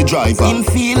 What to the driver? Him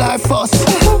feel her first.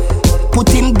 Put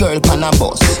him girl pan a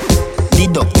bus. The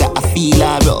doctor I feel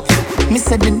her up. Me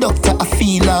said the doctor I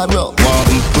feel her up. What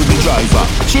to the driver?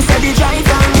 She said the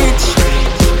driver rich.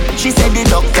 She said the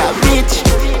doctor rich.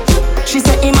 She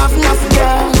said him have enough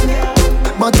girl,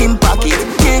 but him pocket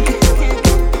big.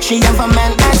 She have a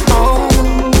man at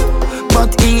home,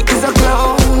 but he is a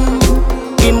clown.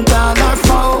 Him call her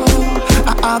phone.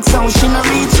 I ask how she no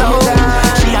reach out.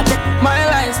 She had my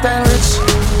lifestyle rich.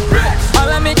 All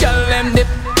of me girl them dip.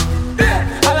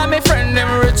 All of me friend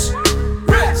them rich.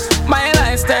 My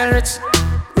lifestyle rich.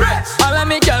 All of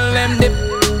me girl them dip.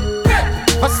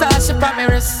 Versace pa me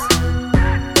wrist.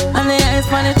 And the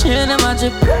ice on the chain them a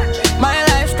drip. My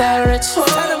lifestyle rich.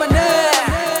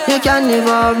 You can never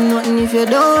have nothing if you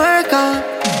don't work hard.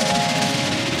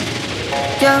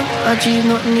 Can't achieve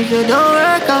nothing if you don't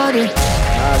work hard.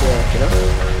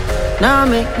 Now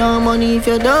make no money if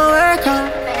you don't work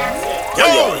hard.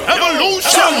 Yo,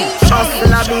 Evolution!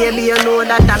 Hustler baby, you know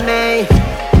that I may.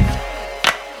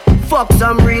 Fuck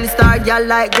some real star girl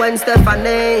like Gwen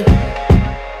Stefani.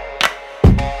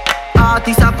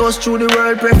 Artists across through the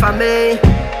world pray for me.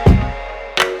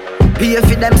 Pay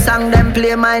for them song, them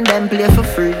play mine, them play for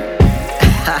free.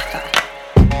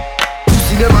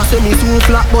 See them a say me too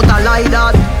flat, but I like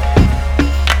that.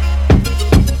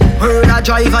 Heard a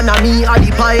driver and me a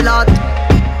the pilot.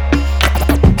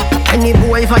 Any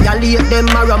boy violate them,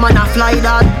 a man a fly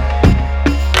that.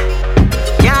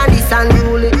 Yeah, this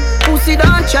unruly, pussy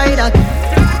don't try that.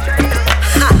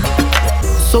 Ha.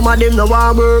 Some of them no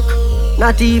want work,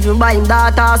 not even buying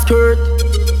data skirt.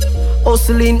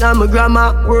 Hustling and my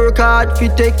grandma, work hard fi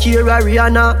take care of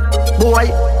Rihanna.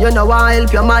 Boy, you know why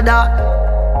help your mother,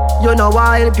 you know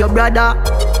why help your brother.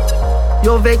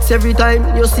 You vex every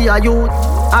time you see a youth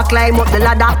I climb up the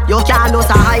ladder. You can't just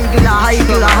a higgle, a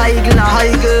higgle, a higgle, a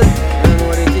higgle. You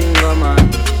know the thing, man.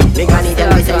 Me gonna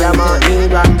tell me say your man need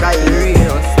one pride.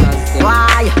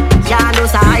 Why? Can't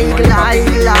just a higgle, a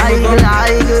higgle, a higgle, a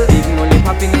higgle. Big money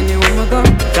popping anywhere we go.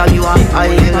 Tell you a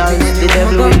higgle and the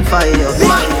devil will find you.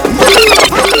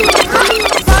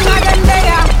 Some of them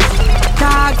there,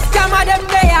 dogs, some of them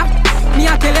there. Me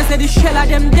a tell you say the shell of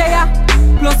them there.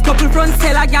 Plus couple front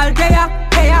seller, girl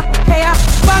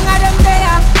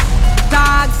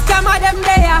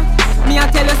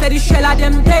say the shell of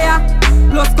them there.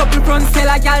 Plus couple front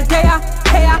seller gal there.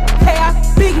 Here,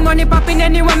 big money popping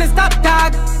anyone me stop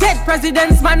dog. Dead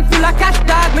presidents man full of cash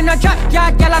dog. Me no drop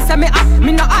yard, gal I say me up,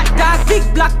 me no hot dog. Big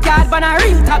black yard, but a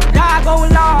real top dog. Oh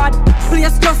lord,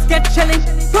 place just get chilling.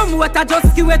 From what I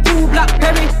just give it to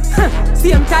Blackberry.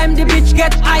 Same time the bitch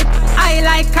get hype. I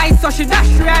like ice, so she dash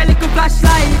her little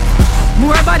flashlight.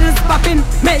 More bottles popping,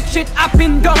 make shit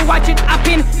happen. Don't watch it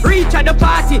happen. Reach at the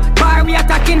party, bar we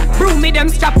attacking. Brew me them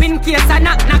strapping, case I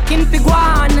knock knocking for go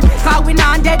on. Cause we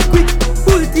not dead quick.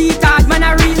 Full teeth hard, man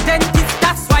a real dentist.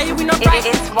 That's why we no price,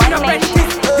 we no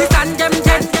prentice. This and them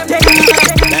dead.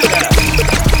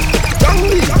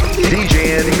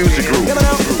 DJ and the music group.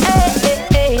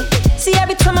 Hey. See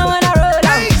every time I wanna roll out,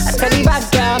 I tell the bad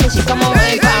girl, me she come on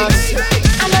wine pound.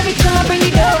 And every time I bring the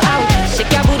dough out,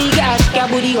 shake your booty, girl, shake your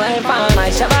booty, wine pound. My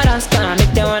shabba dance can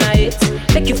make them wanna hit,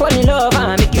 make you fall in love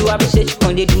and make you appreciate.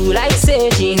 When they do like say,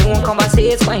 she no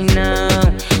conversate, fine now.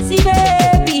 See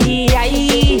baby,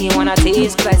 I wanna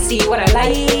taste, cause I see what I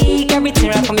like. Everything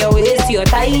right from your waist to your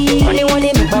thigh. Only one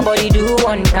they make my body do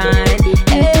one kind.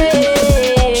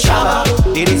 Hey, Shabba,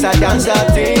 it is a dancer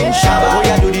thing. Shabba, oh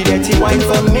yeah, do the dirty wine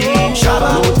for me.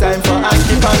 Shabba, no time for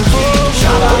asking panky.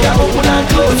 Shabba, oh yeah, open and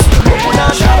close, open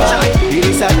and Shabba, it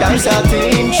is a dancer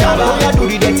thing. Shabba, oh yeah, do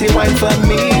the dirty wine for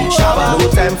me. Shabba, no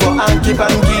time for hanky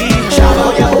panky. Shabba,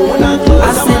 oh yeah, open and close. I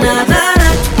say na na na na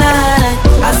na.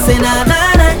 I say na na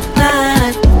na na na.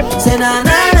 Say na na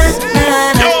na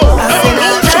na na. I say na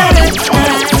na na na.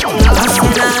 I say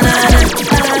na na na.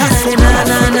 I say na na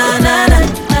na na na.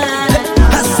 I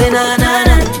say na na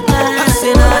na. I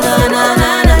say na na na na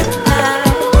na.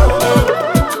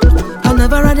 I'll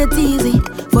never run it easy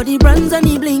for the brands and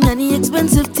the bling and the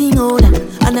expensive thing. Oh,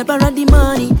 I never had the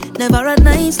money, never had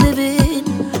nice living.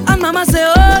 And mama say,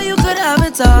 oh, you could have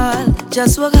it all,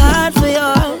 just work hard for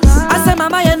yours. I say,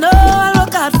 mama, you know I'll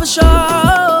work hard for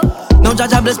sure. Now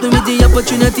Jaja bless me with the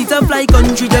opportunity to fly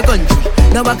country to country.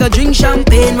 Now I could drink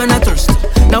champagne when I thirsty.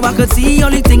 Now I could see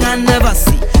only thing I never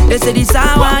see. They say this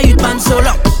how why youth man so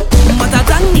lucky. But I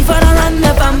thank the father and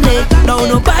the family. Now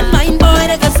no bad mind boy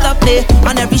they can stop me.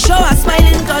 On every show I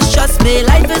smiling cause trust me,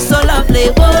 life is so lovely.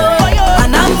 Whoa.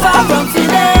 And I'm far from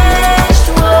finished.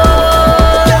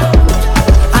 Whoa.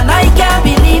 And I can't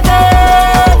believe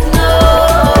it. No.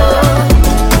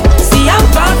 See I'm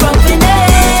far from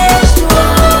finished. Whoa.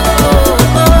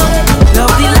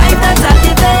 Love the life that I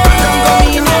live in.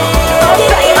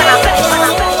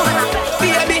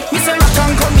 Baby, me say rock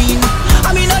and come in.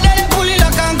 I mean, I let pull it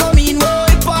rock and come in. Whoa,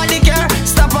 if all the care,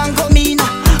 stop and come in.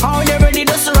 How they ready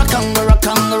to rock and come in. Rock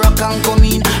and come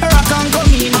in.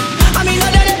 I mean,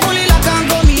 I let pull it rock and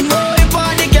come in. Whoa, if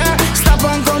all the care, stop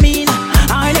and come in.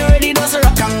 How they ready to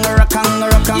rock and come in.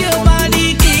 Your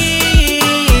body clean,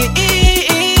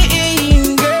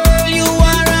 girl, you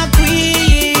are a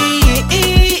queen.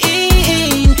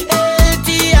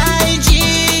 LTIG,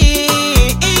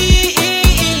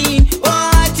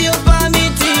 what you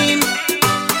permitting?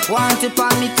 Want it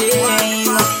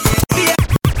permitting?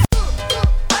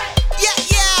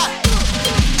 Yeah.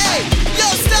 Hey, yo,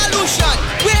 Solution.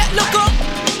 Wait, look up.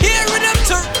 Here with them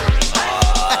too.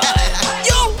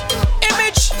 Yo,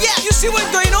 Image. Yeah, you see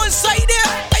what's going on inside there?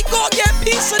 I go get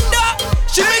peace and that.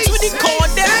 She mix with the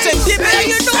condense and dip it,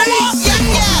 you know what? Yeah.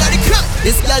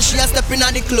 This girl, she a stepping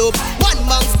on the club. One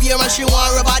man's beer and she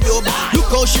want rubber dub. Look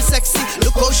how she sexy,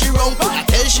 look how she round. I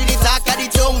tell she the talk of the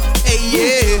tongue. Hey,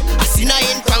 yeah. I seen her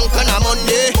in Crank on a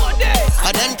Monday.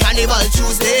 And then Carnival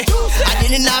Tuesday. I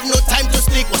didn't have no time to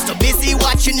speak. Was too busy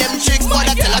watching them chicks. But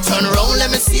I tell her, turn around,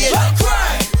 let me see it.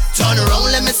 Turn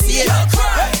around, let me see it.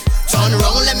 Turn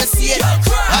around, let me see it.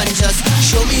 And just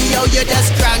show me how you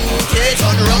just crank it.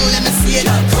 Turn around, let me see it.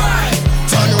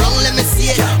 Turn around, let me see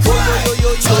it.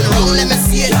 Turn around, let me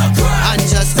see it. And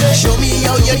just show me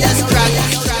how you just crank it.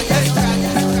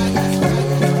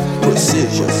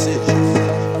 Precision.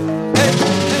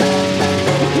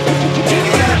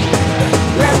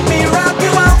 Let me rock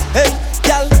you out. Hey,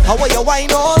 girl, how are you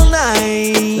wine all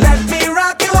night? Let me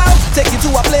rock you out. Take you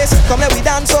to a place, come let we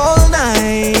dance all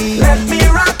night. Let me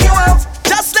rock you out.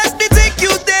 Just let me take you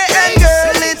there, and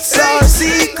girl, it's our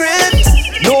secret.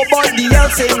 Nobody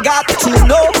else ain't got to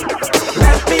know.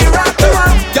 Let me rock you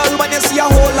out. Girl, when you see a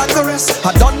whole lot of rest,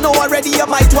 I don't know already, you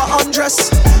might want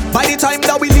undress. By the time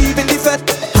that we leave in the fete,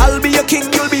 I'll be your king,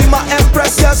 you'll be my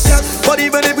empress, yes. But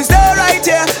even if we stay right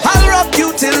here, I'll rock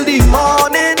you till the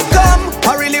morning come.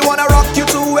 I really wanna rock you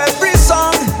to every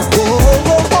song.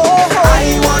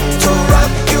 I want to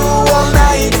rock you all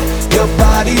night. Your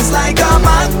body's like a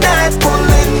magnet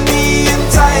pulling me in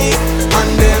tight.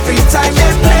 And every time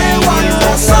they play one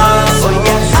more song,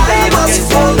 I must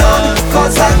hold on,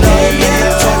 cause I came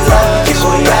here to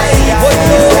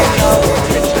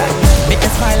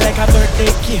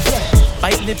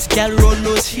Girl, roll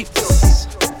those hips.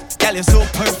 Girl, you're so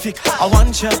perfect. I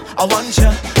want you,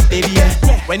 baby, yeah.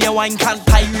 When you wine, can't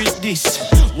pirate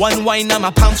this. One wine and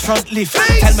my pants front lift.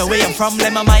 Tell me where you're from,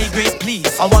 let me migrate,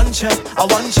 please. I want you,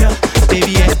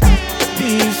 baby, yeah.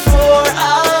 Before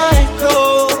I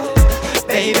go,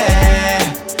 baby,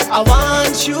 I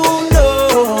want you to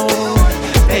know,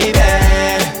 baby,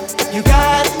 you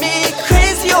got me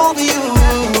crazy over you.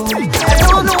 I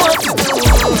don't know what to do,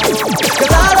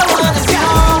 'cause all I want is you.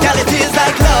 Girl, it feels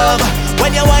like love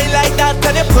when you whine like that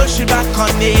and you push it back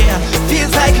on me.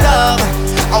 Feels like love.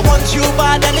 I want you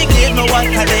bad and you give me what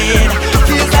I need.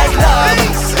 Feels like love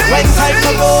when time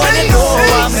to go and you know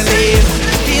I'm to leave.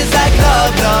 Feels like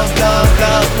love, love, love,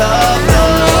 love, love,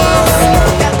 love.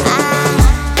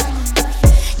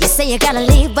 You say you gotta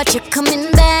leave, but you're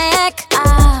coming back.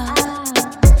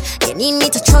 You need me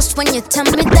to trust when you tell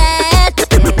me that.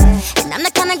 And I'm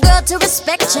the kind of girl to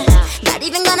respect you. Not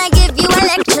even gonna give you a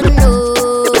lecture, no.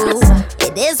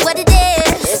 It is what it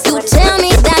is. You tell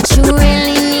me that you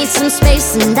really need some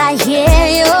space, and I hear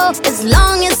you. As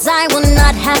long as I will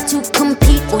not have to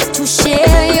compete or to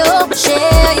share you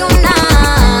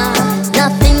now.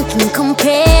 Nothing can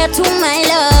compare to my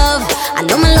love. I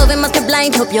know my love, it must be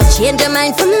blind. Hope you'll change your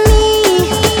mind for me.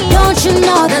 Don't you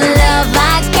know the love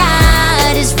I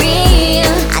got is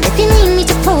real? And if you need me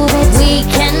to prove it, we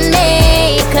can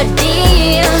make a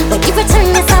deal. But if you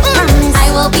return this, I promise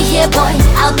I will be here, boy.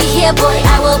 I'll be here, boy.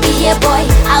 I will be here, boy.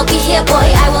 I'll be here, boy.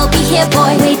 I will be here,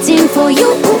 boy. Waiting for you.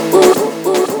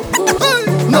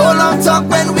 No long talk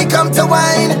when we come to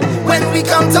wine. When we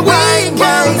come to wine, no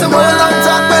long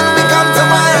talk when we come to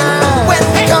wine. When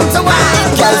we come to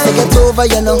wine, girl, take it over,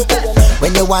 you know.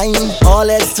 When you whine, all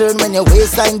heads turn when your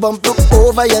waistline bump. Look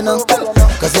over, you know,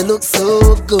 'cause you look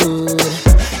so good.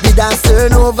 The dance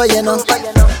turn over, you know.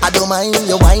 I don't mind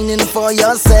you whining for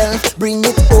yourself. Bring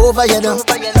it over, you know,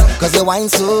 'cause you whine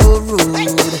so rude.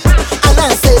 And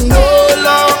I say no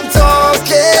long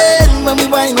talking when we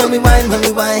whine, when we whine, when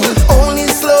we whine. Only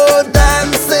slow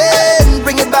dancing.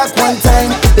 Bring it back one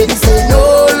time. Baby say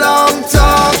no long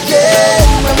talking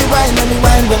when we whine, when we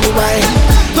whine, when we whine.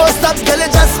 Don't stop, girl, you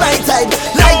just right side.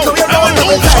 Like how you roll all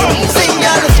the time. Sing,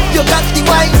 girl, you got the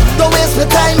wine. Don't waste your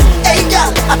time. Hey,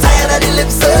 girl, I'm tired of the lip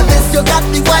service. You got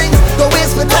the wine. Don't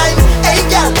waste your time. Hey,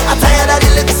 girl, I'm tired of the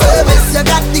lip service. You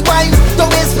got the wine. Don't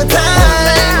waste your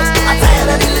time. I'm tired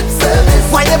of the lip service.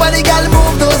 Why nobody girl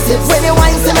move those hips? When you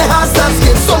wine, see my heart start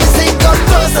skip. So me say, come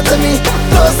closer to me,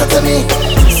 closer to me.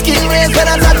 Skin raised when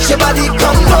I touch your body.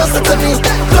 Come closer to me,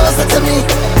 closer to me.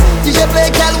 DJ play,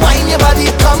 girl, wine your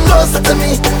body. Come closer to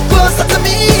me, closer to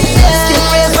me. Yeah. Skin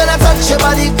raised when I touch your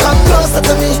body. Come closer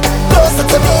to me, closer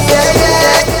to me. Yeah,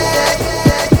 yeah.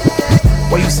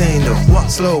 What you saying though?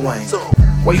 What slow wine?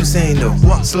 What you saying though?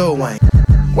 What slow wine?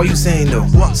 What you saying though?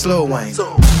 What slow wine?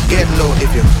 Get low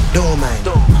if you don't mind.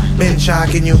 Been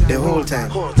sharking you the whole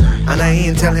time, and I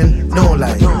ain't telling no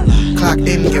lie. Clocked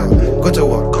in, girl, go to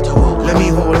work. Let me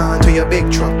hold on to your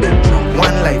big truck.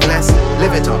 One life, let's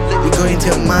live it up. We going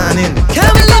till morning.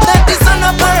 Can't believe that the sun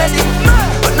up already,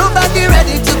 but nobody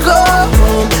ready to go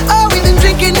home. Oh, we been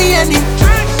drinking the Henny,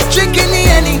 drinking the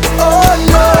Henny. Oh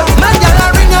no, my girl, I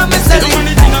ring up my celly,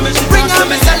 ring up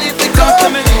my celly to go.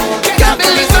 Can't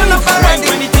believe the sun up already,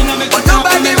 but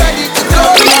nobody ready to go.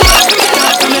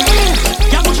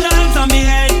 Can't put your hands on me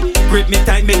head, grip me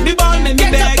tight, make me ball, make me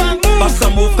beg. Bust a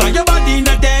move, 'cause your body in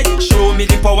a dead. Show me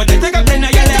the power, then take a pen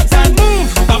of your legs and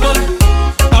move. Bubble,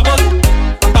 bubble,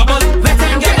 bubble, let's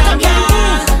get down,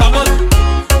 yeah. Bubble,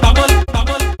 bubble,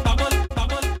 bubble, bubble,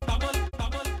 bubble, bubble,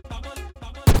 bubble,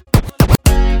 bubble.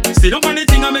 Sit up on the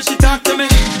thing and make she talk to me,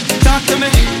 talk to me,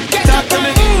 talk to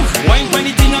me. Wine on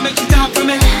the thing and make she talk to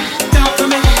me, talk to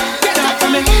me, talk to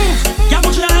me. Can't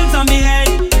put your hands on me head,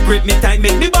 grip me tight,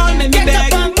 make me ball, make me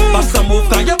beg. Bust a move,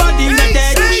 'cause your body in a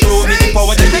dead. Show me the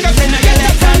power, then take a pen of your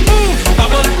legs and move.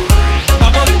 Bubble,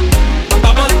 bubble,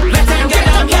 bubble, let's get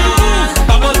down, yeah.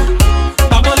 Bubble,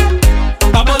 bubble,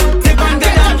 bubble, tip and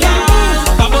get down, yeah.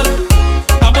 Bubble,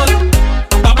 bubble,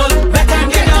 bubble, let's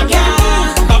get down,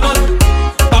 yeah. Bubble,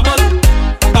 bubble,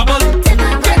 bubble, tip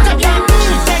and get down, yeah.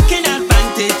 She taking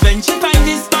advantage.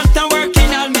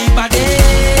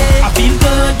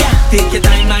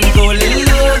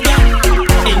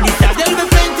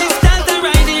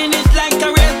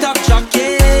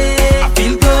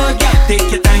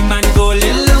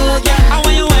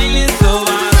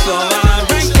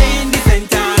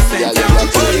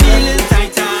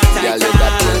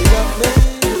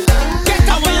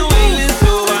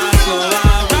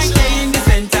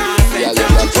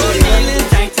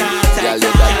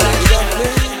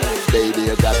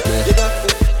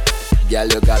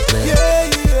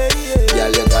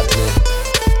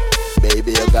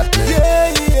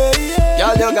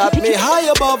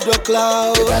 above the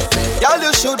clouds. Girl,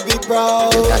 you should be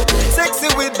proud. Sexy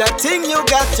with that thing you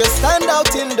got, you stand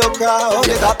out in the crowd.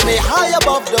 You got me high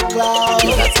above the clouds.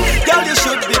 Girl, you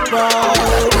should be proud.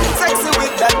 Sexy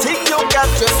with that thing you got,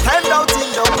 you stand out in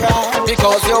the crowd.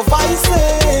 Because you're vice.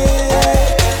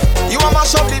 You a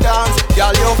mash up the dance,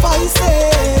 girl, you're vice.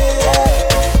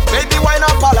 Baby, why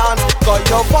not balance? Cause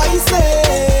you're vice.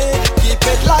 Keep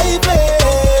it lively,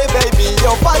 baby,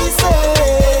 you're vice.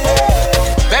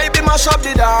 Baby, mash up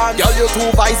the dance, girl, you're too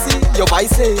vicey, you're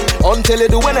vicey. Until you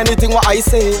doing anything what I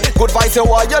say. Good vice you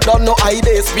want, you don't know I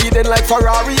day. Speeding like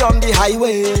Ferrari on the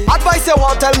highway. Advice you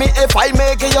want, tell me if I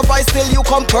make it your vice till you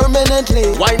come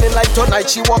permanently. Whining like tonight,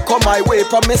 she walk on my way.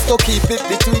 Promise to keep it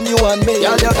between you and me.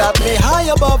 Girl, you got me high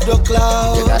above the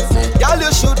clouds. Girl,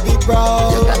 you should be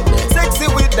proud. Sexy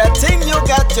with that thing you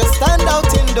got, you stand out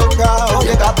in the crowd.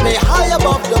 You got me high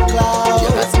above the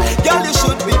clouds. Girl, you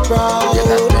should be proud.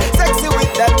 Sexy with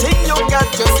that thing you got,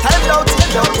 you stand out in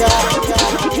the crowd.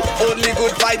 Only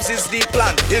good vibes is the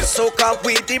plan. It's soca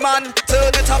with the man.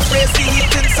 Turn it up, raise the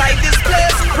heat inside this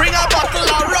place. Bring a bottle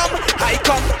of rum. I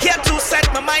come here to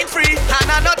set my mind free, and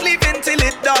I'm not leaving till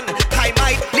it's done. I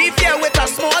might leave here with a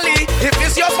smallie. If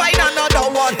it's your find another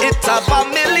one, it's a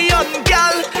million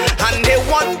gal, and they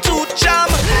want to jam.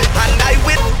 And I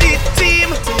with the team,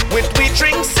 with we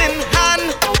drinks in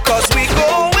hand, cause we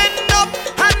going up,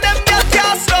 and them gal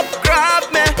can't stop grab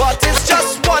me. But it's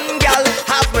just one gal,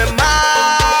 have me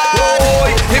mad. Oh,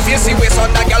 if you see waist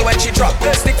on that gal when she drop,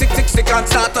 stick, tick, tick, stick and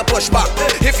start to push back.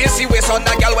 If you see waist on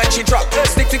that gal when she drop,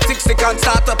 stick, tick, tick, stick and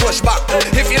start to push back.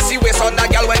 If you see waist on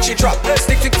that gal when she drop,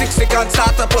 stick, tick, tick, stick and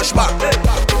start to push back.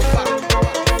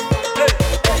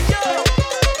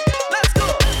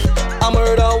 A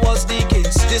murder was the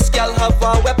case. This gal have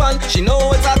a weapon. She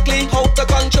know exactly how to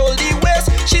control the waist.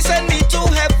 She send me to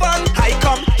heaven. I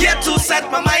come here to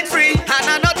set my mind free, and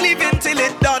I'm not leaving till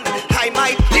it's done. I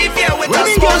might leave here with a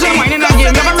small.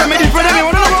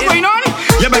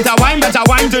 You better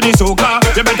wine to the soca.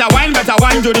 You better wine to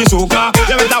the soca.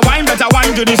 You better wine to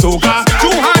the soca. Two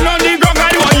hands on the ground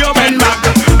and want you bend back.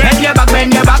 Bend your back,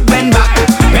 bend your back, bend back.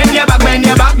 Bend your back, bend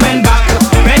your back, bend back.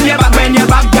 Bend your back, bend your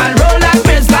back, girl. Roll like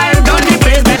baseline, down the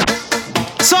place.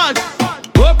 Son,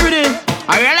 go pretty.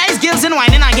 I realize girls and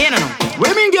whining again, you know. What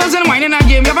do you mean girls and whining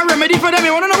again? You have a remedy for them?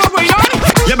 You wanna know what's going on?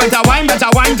 You better wine to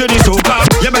the soca.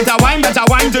 You better wine to the soca. You better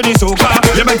wine to the soca.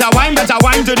 You better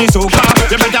wine to the soca.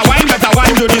 You better wine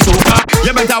to the soca.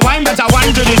 You better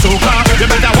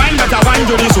wine to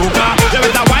the soca. You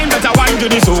better wine to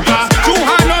the soca. Two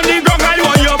hands on the ground and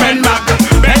want you bend back.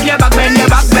 Bend your back, bend your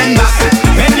back, bend back.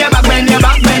 Bend your back, bend your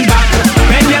back, bend back.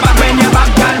 Bend your back, bend your back,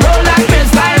 girl. Roll like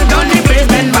baseline, down the place,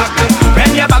 bend back.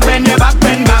 Bend your back, bend your back,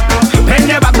 bend back. Bend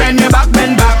your back, bend your back,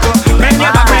 bend back. Bend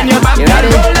your back, bend your back, girl.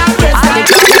 Roll like baseline.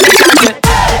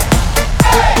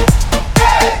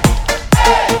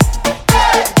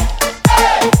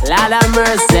 Lord have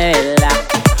mercy.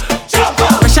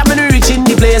 Pressure when we reach in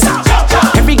the place.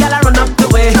 Every girl I run up the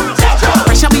way.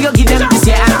 Pressure we go give them this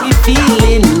year and we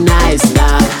feeling nice,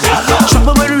 Lord.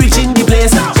 Trouble when we reach in the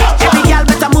place. Every girl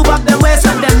better move up the waist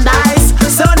and them nice,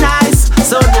 so nice,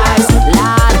 so nice.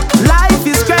 Lord, life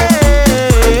is great.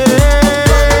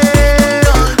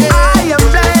 I am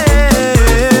blessed.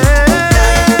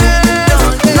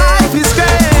 Life is great.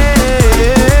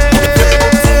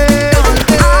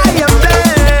 I am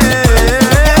blessed.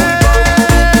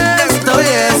 Oh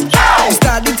yes,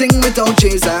 start the thing without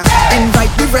chaser.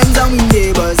 Invite the friends and we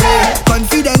neighbors.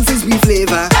 Confidence is we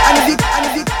flavor. And if you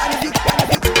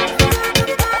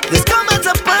this come at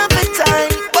a perfect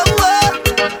time. Whoa, whoa.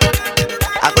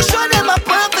 I go show them a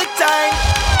perfect time.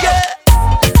 Yeah.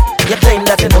 You claim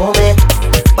that you know me,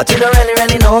 but you don't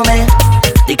really know me.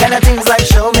 The kind of things like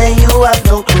show me, you have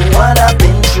no clue what I've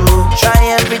been through.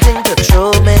 Try everything to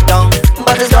throw me down,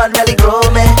 but it's not really grow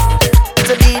me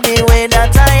to be the way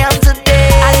that I am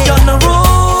today. I don't know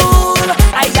rule,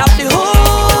 I have the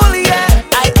whole, yeah.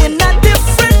 I in a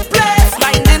different place,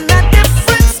 mind in a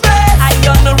different space. I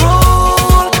don't know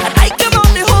rule, and I come on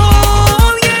the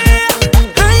whole, yeah.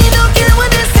 I don't care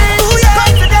what they say,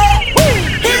 cause today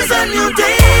is a new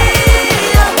day.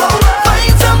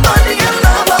 Find somebody you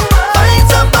love, find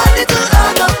somebody to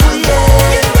hug up with,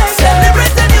 yeah.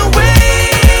 Celebrate a new way,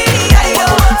 yeah.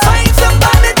 Find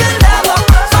somebody to love,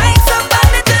 find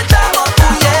somebody to love up,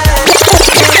 yeah.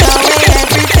 Take away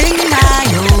everything I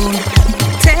own.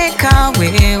 Take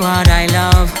away what I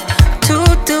love to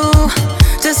do.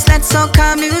 Just let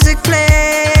soca music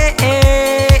play,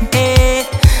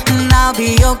 and I'll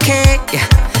be okay.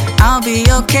 I'll be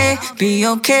okay. Be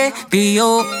okay. Be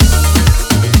okay.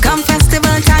 Come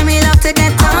festival time, we love to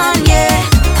get on, yeah.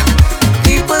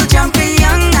 People jumping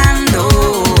young and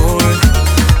old.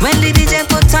 When the DJ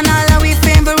puts on all of we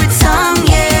favorite song,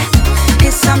 yeah,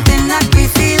 it's something that we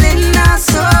feel in our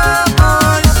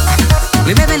soul.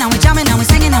 We rapping and we jamming and we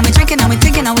singing and we drinking and we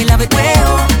thinking and we love it way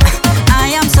up.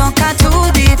 I am so caught to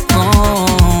the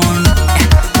bone.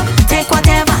 Take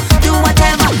whatever, do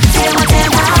whatever, say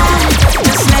whatever.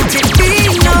 Just let it be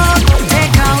known.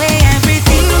 Take away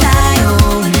everything I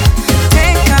own.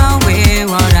 Take away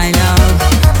what I love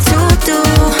to do.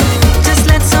 Just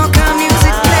let soca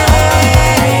music play,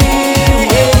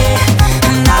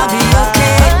 and I'll be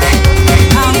okay.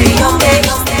 I'll be okay.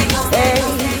 Hey,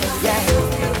 yeah.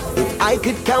 If I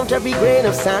could count every grain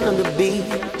of sand on the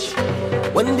beach,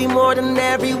 wouldn't be more than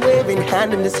every waving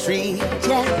hand in the street.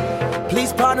 Yeah.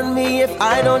 Please pardon me if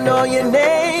I don't know your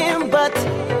name, but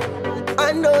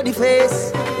I know the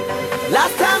face.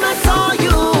 Last time I saw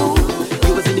you,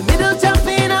 you was in the middle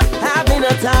jumping up, having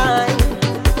a time.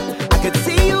 I could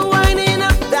see you winding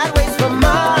up that waist from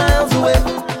miles away.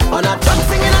 On a drum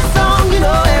singing a song, you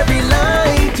know every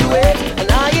line to it.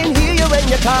 And I can hear you when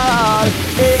you call.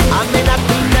 Hey, I may not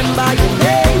remember your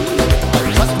name, but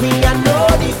trust me, I know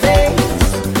the face.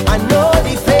 I know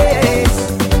the face.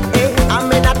 Hey, I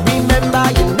may not remember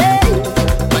your name,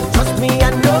 but trust me, I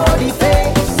know the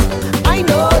face. I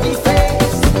know the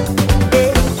face.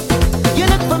 Hey, you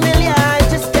look familiar, I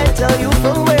just can't tell you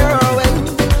from where or when.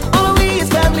 All we is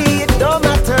family, it don't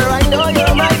matter. I know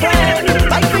you're my friend.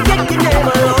 I forget your name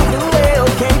along the way,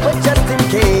 okay, but just in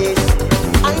case,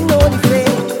 I know the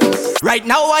face. Right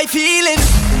now I feeling,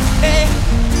 eh,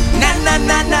 na na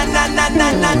na na na na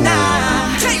na na na.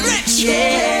 Hey Rich,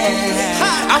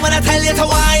 yeah. I wanna tell you to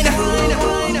whine,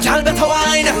 y'all better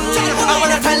whine. I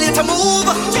wanna tell you to move,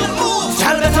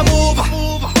 y'all better move.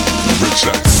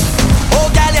 Oh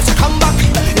girl, yes you come back,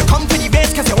 you come to the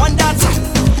base 'cause you want dance.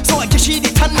 So I give she the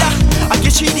thunder, I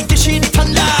give she the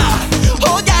thunder.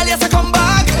 Oh girl, yes you come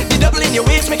back, the double in your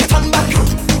waist make you turn back.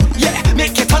 Yeah,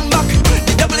 make you turn back.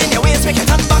 The double in your waist make you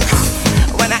turn back.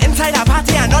 When I inside a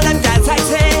party and all them guys I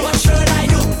say, what should I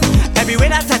do? Everywhere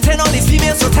that I turn, all these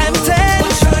females so tempted.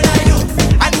 What should I do?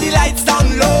 And the lights down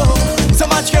low, so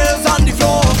much girls on the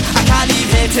floor. I can't leave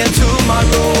here till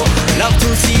tomorrow. Love to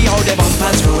see how the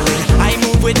bumpers rolling. I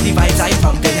move with the vibes I'm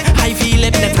pumping. I feel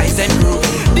hypnotized and groove.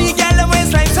 The girl and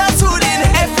waistline so soothing.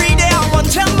 Every day I want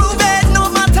you moving, no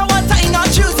matter what I'm not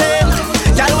choosing.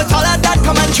 Girl with all of that,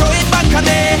 come and throw it back on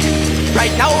me.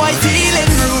 Right now I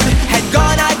feeling rude, head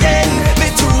gone again.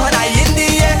 Me too and I in the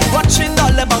air, watching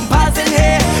all the bumpers in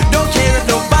here. Don't care if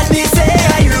nobody say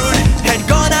I rude, head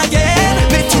gone again.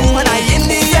 Me too and I in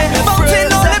the air, bouncing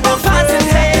all the bumpers in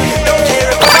here. Don't care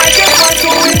if I just want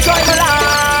to enjoy my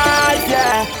life,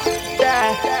 yeah,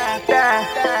 yeah,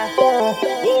 yeah. Oh.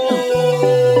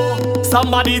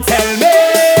 Somebody tell me,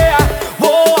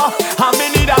 whoa, I'm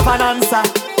in need of an answer.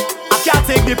 I can't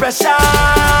take the pressure.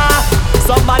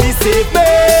 Somebody save me,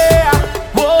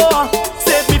 whoa,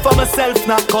 save me from myself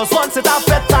now. 'Cause once it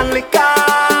affects and liquor,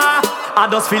 I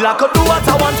just feel I could do what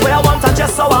I want, where I want, and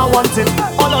just how I want it.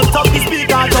 All on top, the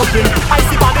speaker jumping. I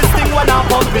see by this thing when I'm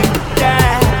pumping,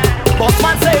 yeah. Boss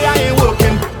man say I ain't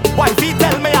working, wifey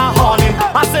tell me I'm horning.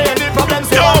 I say any problems,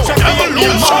 you won't check me in the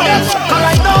morning. And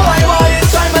right now I want to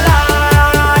enjoy my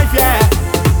life, yeah.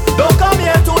 Don't come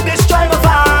here to destroy my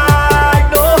vibe,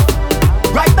 no.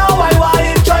 Right now I want to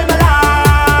enjoy my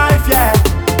life, yeah.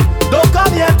 Don't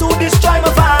come here to destroy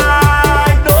my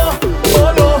vibe, no. Oh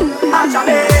no,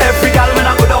 every girl when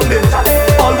I go down there,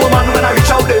 all woman when I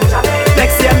reach out there.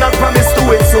 Next year not promise to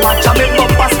it, so I jam it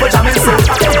bumpers for jamming so.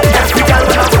 Every girl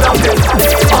when I go down there,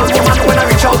 all woman when I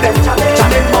reach out there.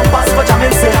 Jam it bumpers for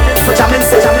jamming so, for jamming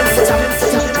so, jamming so, jamming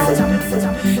so.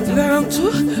 You go round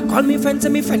two, call me friend to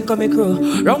me friend come me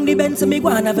crew. Round the bend to me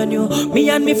Guan Avenue. Me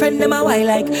and me friend them a while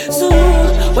like so.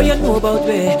 What you know about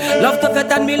me? Love tougher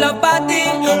than me love party.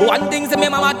 One thing that me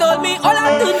mama told me, all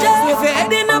I do just if you're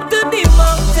heading up to the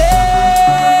mountains,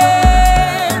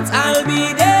 I'll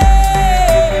be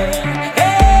there.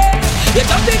 Hey, you're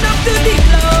jumping up to the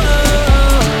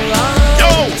clouds. Yo,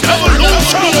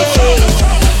 evolution.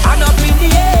 I'm up in the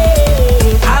air,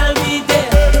 I'll be there.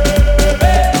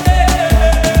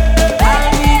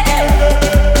 I'll be there.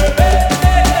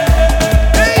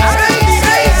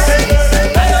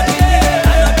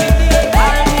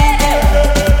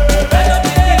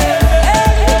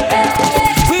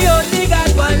 We only got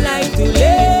one life to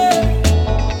live.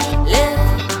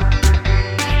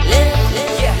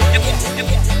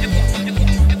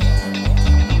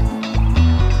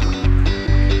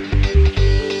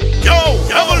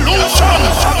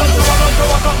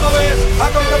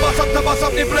 bust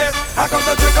up the place. I come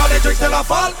to drink all the drinks till I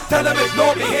fall. Tell them it's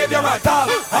no behavior at all.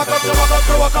 I come to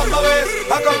walk up my ways.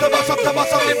 I come to bust up the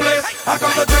place. I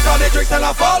come to drink all the drinks till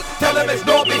I fall. Tell them it's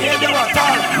no behavior at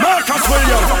all. Marcus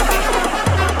Williams.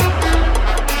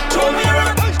 Show me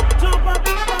around.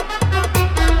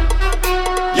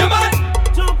 Yeah, man.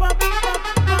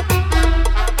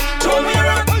 Show me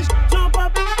around.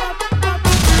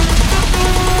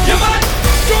 Yeah, man.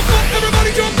 Jump up,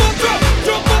 everybody jump up, drop.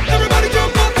 Jump up, everybody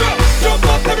jump up, drop. Jump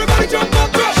up, everybody jump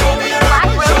up, drop. Show me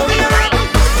around. Show me around.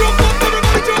 Jump up,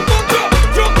 everybody jump up, drop.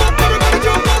 Jump up, everybody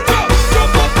jump up, drop.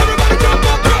 Jump up, everybody jump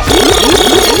up, drop.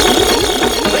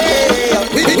 Way up,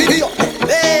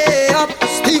 way up,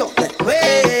 stay up,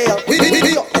 way up, way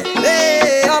up,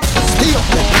 way up, stay up,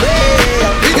 way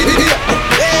up,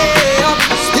 way up,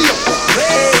 stay up,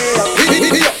 way up,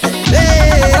 way up.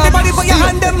 Everybody put your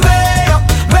hand them way up,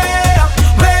 way up,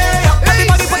 way up.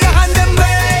 Everybody put your hand them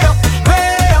way up,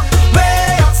 way up,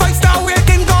 way up. 5-star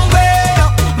rating go way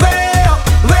up, way up,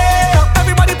 way up.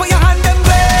 Everybody put your hand them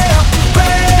way up,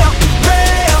 way up,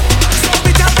 way up. So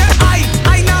we tell them I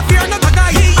not fear not a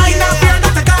guy, I not fear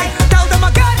not a guy. Tell them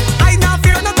again, I not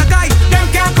fear not a guy. Them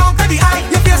can't conquer the eye.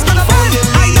 Your face gonna burn.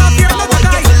 I not fear not a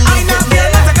guy, I not fear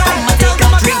not a guy. Tell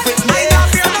them again, I not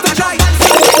fear not a guy.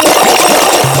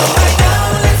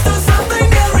 Let's do something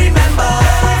they'll remember.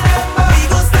 We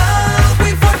go stop, we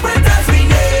footprint as we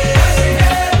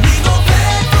name. We go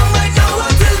play from right now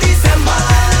until December.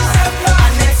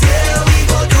 And next year we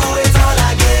go do it all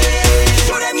again.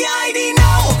 Show them your ID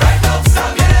now. Right now,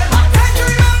 stop it. My time to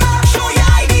remember. Show your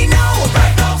ID now.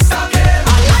 Right now, stop it. I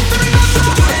like to remember.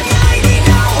 Show them your ID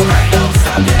now. Right now,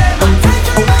 stop it. My time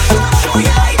to remember. Show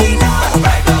your ID now.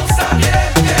 Right now, stop it.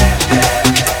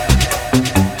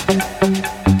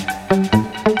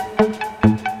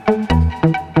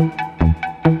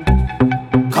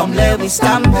 Come let we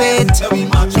stamp it. Let we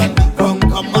march and we come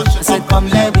march. I said come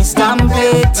let we stamp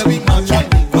it. Let we march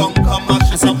and we come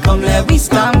march. I said come let we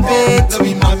stamp it. Let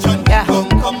we march and we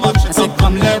come march. I said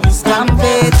come let we stamp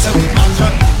it. Let we march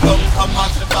and we come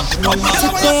march.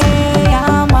 Today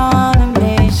I'm on a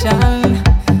mission.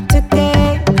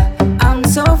 Today I'm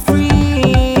so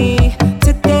free.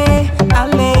 Today I'll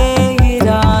lay it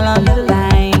all on the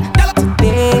line.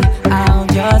 Today I'll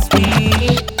just be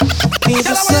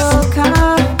the soca,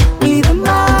 be the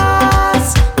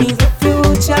mass, be the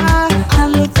future,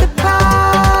 and live the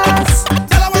past.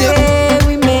 Today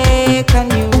we make a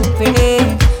new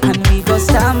thing, and we go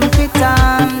stamp it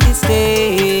on the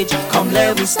stage. Come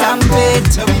let we stamp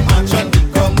it. Let we march and we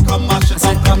come march. I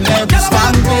said come let we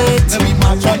stamp it. Let we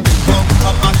march and we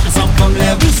come march. I said Come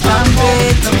let we stamp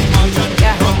it. let we march and we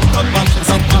come march. I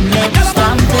said Come let we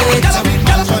stamp it. let we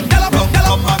march and we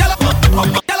come march.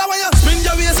 Gyal, when you spin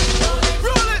your waist,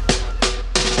 roll it.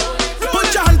 Put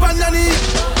your hand on your knee.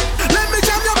 Let me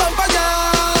jam your bumper,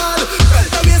 gyal. Bend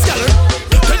your waist, gyal.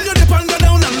 When you dip and go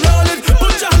down and roll it.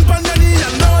 Put your hand on your knee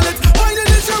and roll it. Why did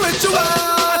it your ritual? I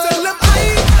tell them I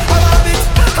have a habit,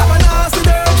 have a nasty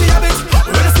dirty habit.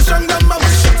 When I see strong, then I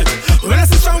must shut it. When I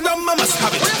see strong, then I must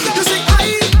have it. You see I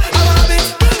have a habit,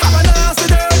 have a nasty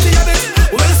dirty habit.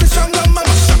 When I see strong, then I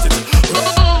must shut it.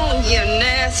 Oh, you're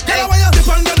nasty. Gyal, when you dip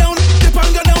and go down, dip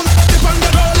and go down, dip and go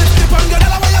roll it, dip and go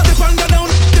down. When you dip and go down,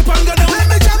 dip and go down. Let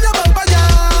me jam your bumper,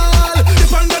 gyal.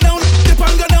 Dip and go down, dip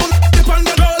and go down, dip and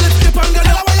go roll it, dip and go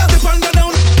down. When you dip and go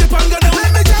down, dip and go down.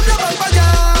 Let me jam your bumper,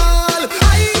 gyal. I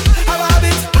have a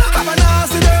habit, have a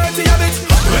nasty dirty habit.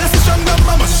 When I see strong, then I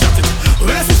must shut it.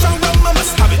 When I see strong, then I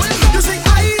must have it. You see I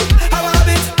have a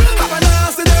habit, have a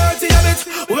nasty dirty habit.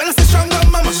 When I see strong, then I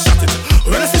must shut it.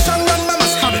 When I see strong, then I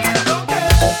must have it. I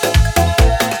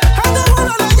don't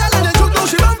wanna let y'all let it choke, no,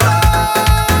 she bumper.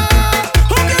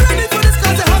 Hope you're ready for this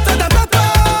 'cause you're hotter than pepper.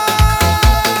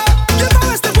 Give her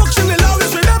the book, she will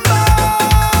always remember.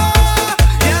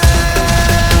 Yeah.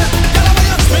 Gyal, when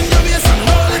you spin your waist and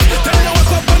roll it, tell you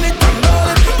walk up on it and roll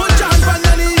it. Put your hand on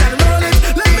your knee and roll it.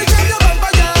 Let me jam your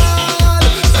bumper, gyal.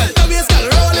 Bend your waist, gyal,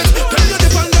 roll it. Tell you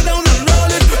dip and go down and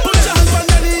roll it. Put your hand on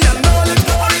your knee and roll it.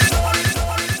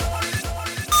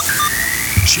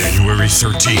 January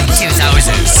 13th,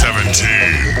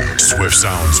 2017. Swift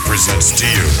Sounds presents to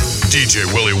you DJ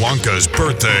Willy Wonka's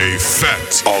birthday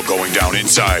fete. All going down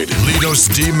inside Lido's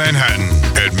D Manhattan.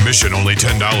 Admission only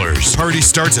 $10. Party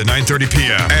starts at 9:30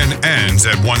 p.m. and ends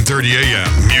at 1:30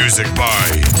 a.m. Music by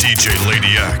DJ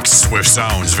Lady X, Swift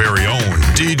Sounds' very own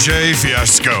DJ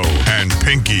Fiasco, and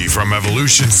Pinky from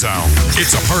Evolution Sound.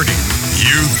 It's a party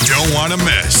you don't want to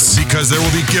miss because there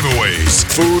will be giveaways,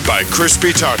 food by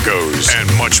Crispy Tacos,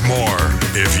 and much more.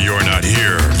 If you're not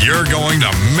here, you're going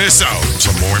to miss out.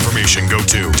 For more information, go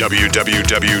to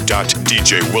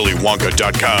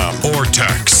www.djwillywonka.com or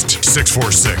text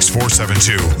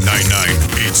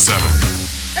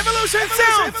 646-472-9987. Evolution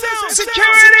Sound.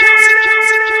 Security.